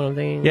should share what I'm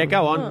thinking. Yeah,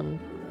 go on.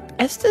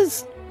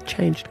 Esther's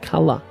changed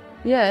colour.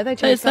 Yeah, they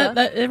changed colour.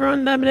 That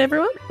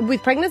everyone?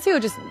 With pregnancy or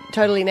just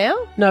totally now?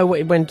 No,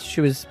 when she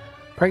was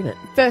pregnant.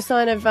 First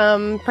sign of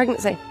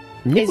pregnancy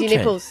is your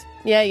nipples.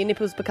 Yeah, your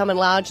nipples become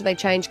enlarged, they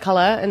change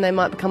colour, and they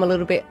might become a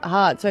little bit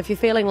hard. So if you're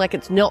feeling like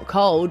it's not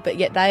cold, but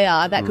yet they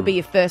are, that could be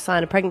your first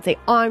sign of pregnancy.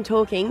 I'm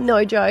talking,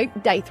 no joke,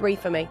 day 3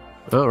 for me.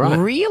 Oh, right.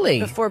 Really?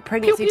 Before a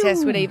pregnancy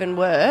test would even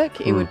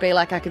work, it would be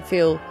like I could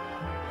feel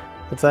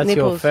So that's your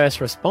nipples. First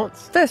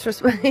response. First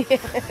response.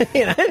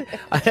 You know,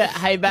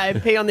 hey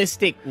babe, pee on this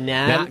stick.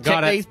 Nah,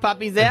 check these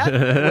puppies out.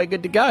 We're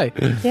good to go.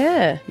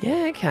 Yeah.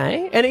 Yeah,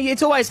 okay. And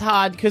it's always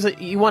hard because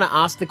you want to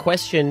ask the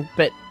question,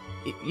 but,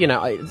 you know,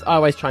 I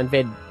always try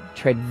and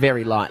tread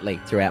very lightly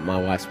throughout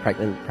my wife's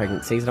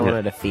pregnancies. I don't want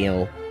her to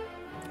feel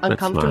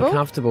Uncomfortable?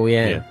 Uncomfortable,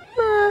 yeah.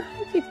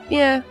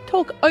 Yeah,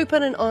 talk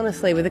open and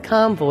honestly with a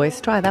calm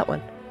voice. Try that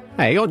one.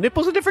 Hey, your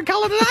nipples are different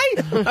colour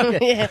today?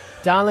 Yeah.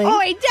 Darling.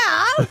 Oi,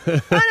 Dal!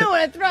 I don't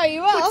want to throw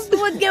you off, but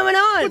what's going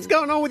on? What's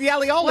going on with the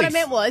aliolis? What I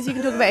meant was you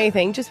can talk about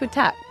anything just with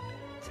tap.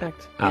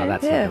 Tact. Oh,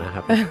 that's not going to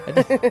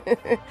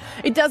happen.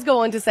 It does go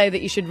on to say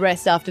that you should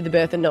rest after the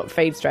birth and not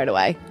feed straight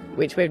away,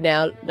 which we've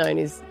now known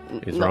is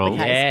not wrong. the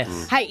case.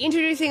 Yes. Hey,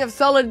 introducing of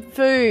solid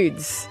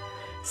foods.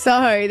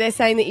 So they're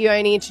saying that you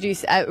only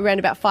introduce around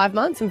about 5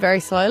 months and very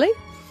slowly.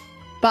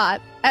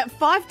 But at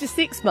 5 to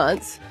 6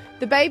 months,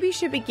 the baby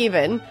should be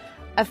given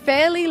a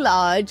fairly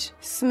large,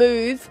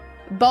 smooth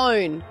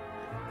bone.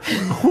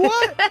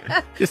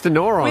 What? Just a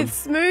neuron. With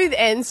smooth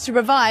ends to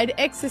provide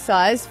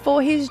exercise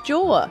for his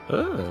jaw.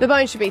 Oh. The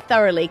bone should be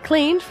thoroughly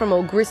cleaned from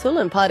all gristle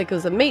and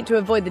particles of meat to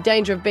avoid the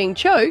danger of being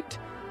choked.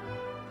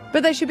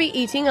 But they should be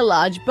eating a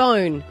large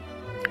bone.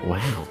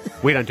 Wow.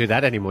 We don't do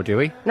that anymore, do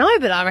we? No,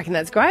 but I reckon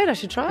that's great. I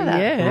should try that.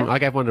 Yeah. I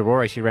gave one to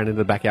Rory. She ran into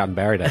the backyard and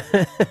buried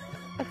it.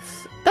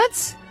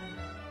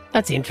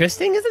 That's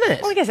interesting, isn't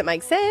it? Well, I guess it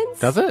makes sense.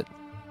 Does it?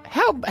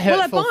 How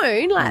hurtful? Well, a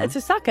bone, like,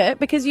 to suck it,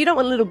 because you don't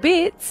want little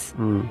bits. I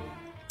think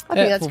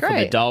that's Hurtful for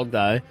great. the dog,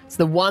 though. It's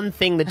the one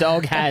thing the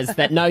dog has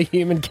that no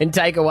human can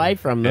take away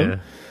from them. Yeah.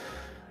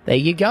 There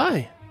you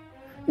go.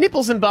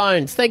 Nipples and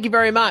bones. Thank you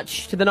very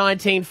much to the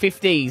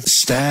 1950s.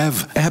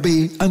 Stav,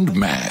 Abby and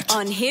Matt.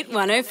 On Hit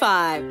 105.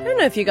 I don't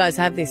know if you guys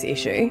have this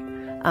issue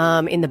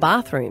in the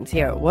bathrooms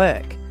here at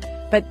work,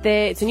 but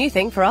it's a new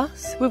thing for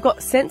us. We've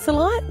got sensor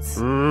lights,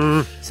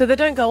 so they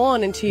don't go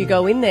on until you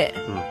go in there.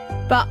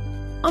 But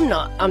I'm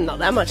not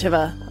that much of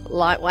a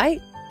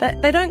lightweight.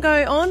 They don't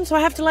go on, so I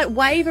have to like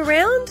wave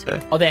around.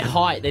 Oh, they're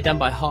height. They're done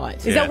by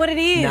height. Is that what it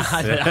is? No.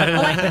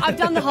 I've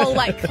done the whole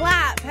like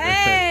clap.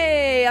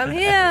 Hey, I'm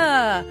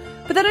here.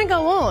 But they don't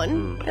go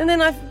on, and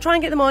then I try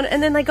and get them on,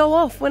 and then they go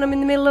off when I'm in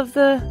the middle of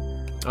the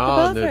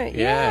bathroom.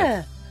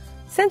 Yeah.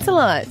 Sensor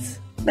lights.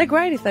 They're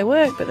great if they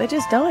work, but they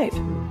just don't.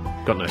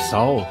 Got no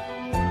soul.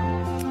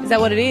 Is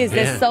that what it is?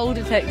 Yeah. They're soul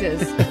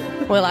detectors.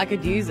 Well, I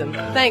could use them.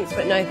 Thanks,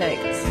 but no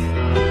thanks.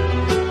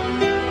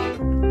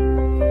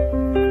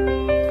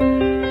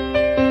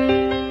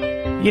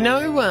 You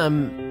know,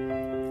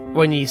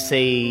 when you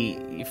see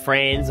your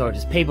friends or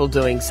just people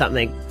doing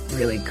something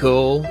really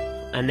cool,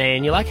 and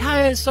then you're like,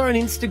 hey, I saw on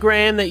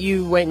Instagram that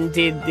you went and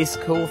did this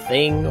cool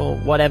thing or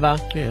whatever.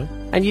 Yeah.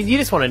 And you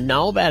just want to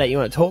know about it. You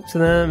want to talk to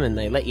them, and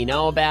they let you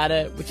know about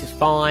it, which is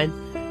fine.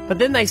 But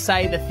then they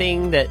say the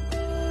thing that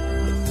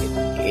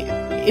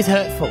is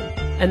hurtful,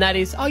 and that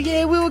is, oh,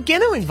 yeah, we were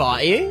going to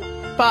invite you,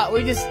 but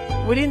we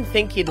didn't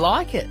think you'd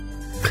like it.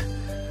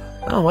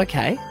 Oh,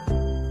 okay.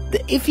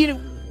 If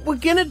you were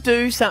going to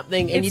do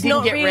something and you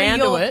didn't get round to it. It's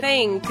not really your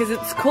thing because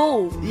it's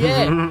cool.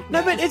 Yeah.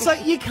 No, but it's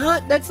like you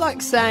can't. That's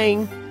like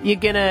saying you're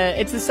going to.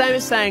 It's the same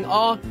as saying,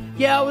 oh,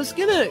 Yeah, I was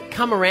going to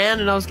come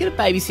around and I was going to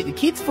babysit the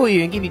kids for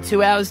you and give you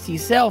 2 hours to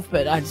yourself,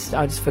 but I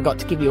just forgot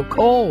to give you a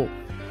call.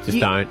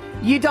 Don't.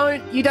 You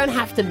don't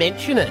have to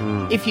mention it.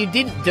 If you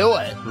didn't do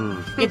it,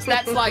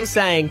 that's like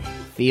saying,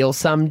 feel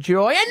some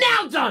joy, and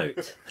now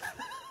don't.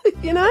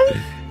 You know?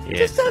 Yes.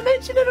 Just don't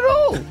mention it at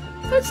all.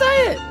 Don't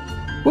say it.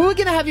 We were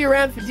going to have you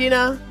around for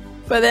dinner,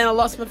 but then I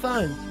lost my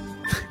phone.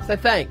 So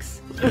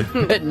thanks.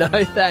 But no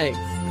thanks.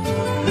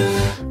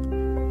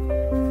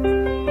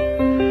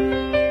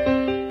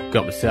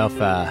 Got myself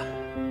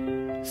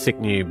a sick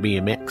new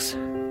BMX.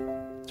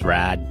 It's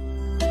rad.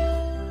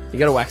 You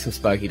got to whack some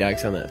spokey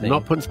dokes on that thing.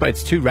 Not putting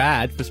it's too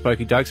rad for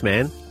spokey dokes,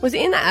 man. Was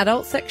it in the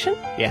adult section?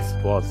 Yes,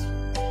 it was.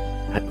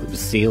 It was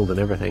sealed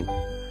and everything.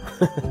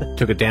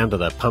 Took it down to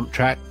the pump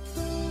track,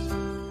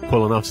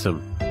 pulling off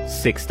some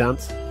sick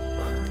stunts.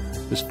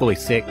 Was fully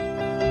sick.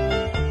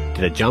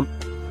 Did a jump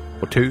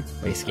or two.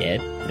 Were you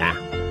scared?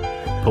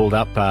 Nah. Pulled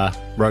up,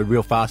 rode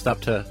real fast up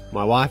to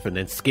my wife and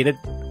then skidded.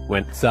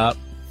 Went, sup.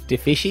 Did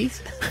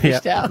fishies?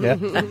 Yep, Fished out? yep.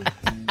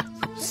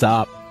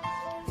 Sup.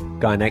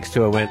 Guy next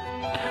to her went,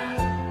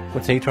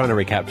 what's he trying to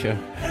recapture?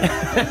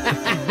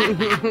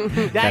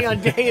 Hang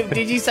on.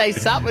 Did you say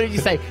sup or did you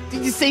say,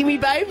 did you see me,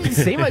 babe? Did you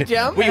see my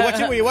jump? Were you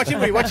watching? Were you watching?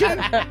 Were you watching?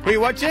 Were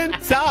you watching?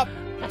 Sup.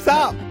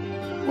 Sup.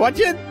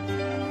 Watching?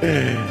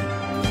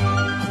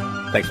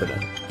 Thanks for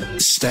that.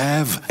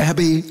 Stav,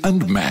 Abby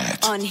and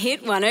Matt. On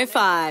Hit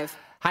 105.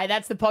 Hey,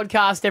 that's the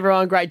podcast,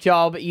 everyone. Great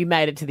job. You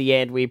made it to the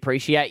end. We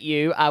appreciate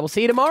you. We'll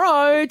see you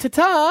tomorrow.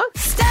 Ta-ta.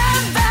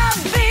 Stav,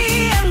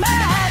 Abby and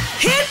Matt.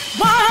 Hit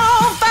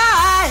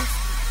 105.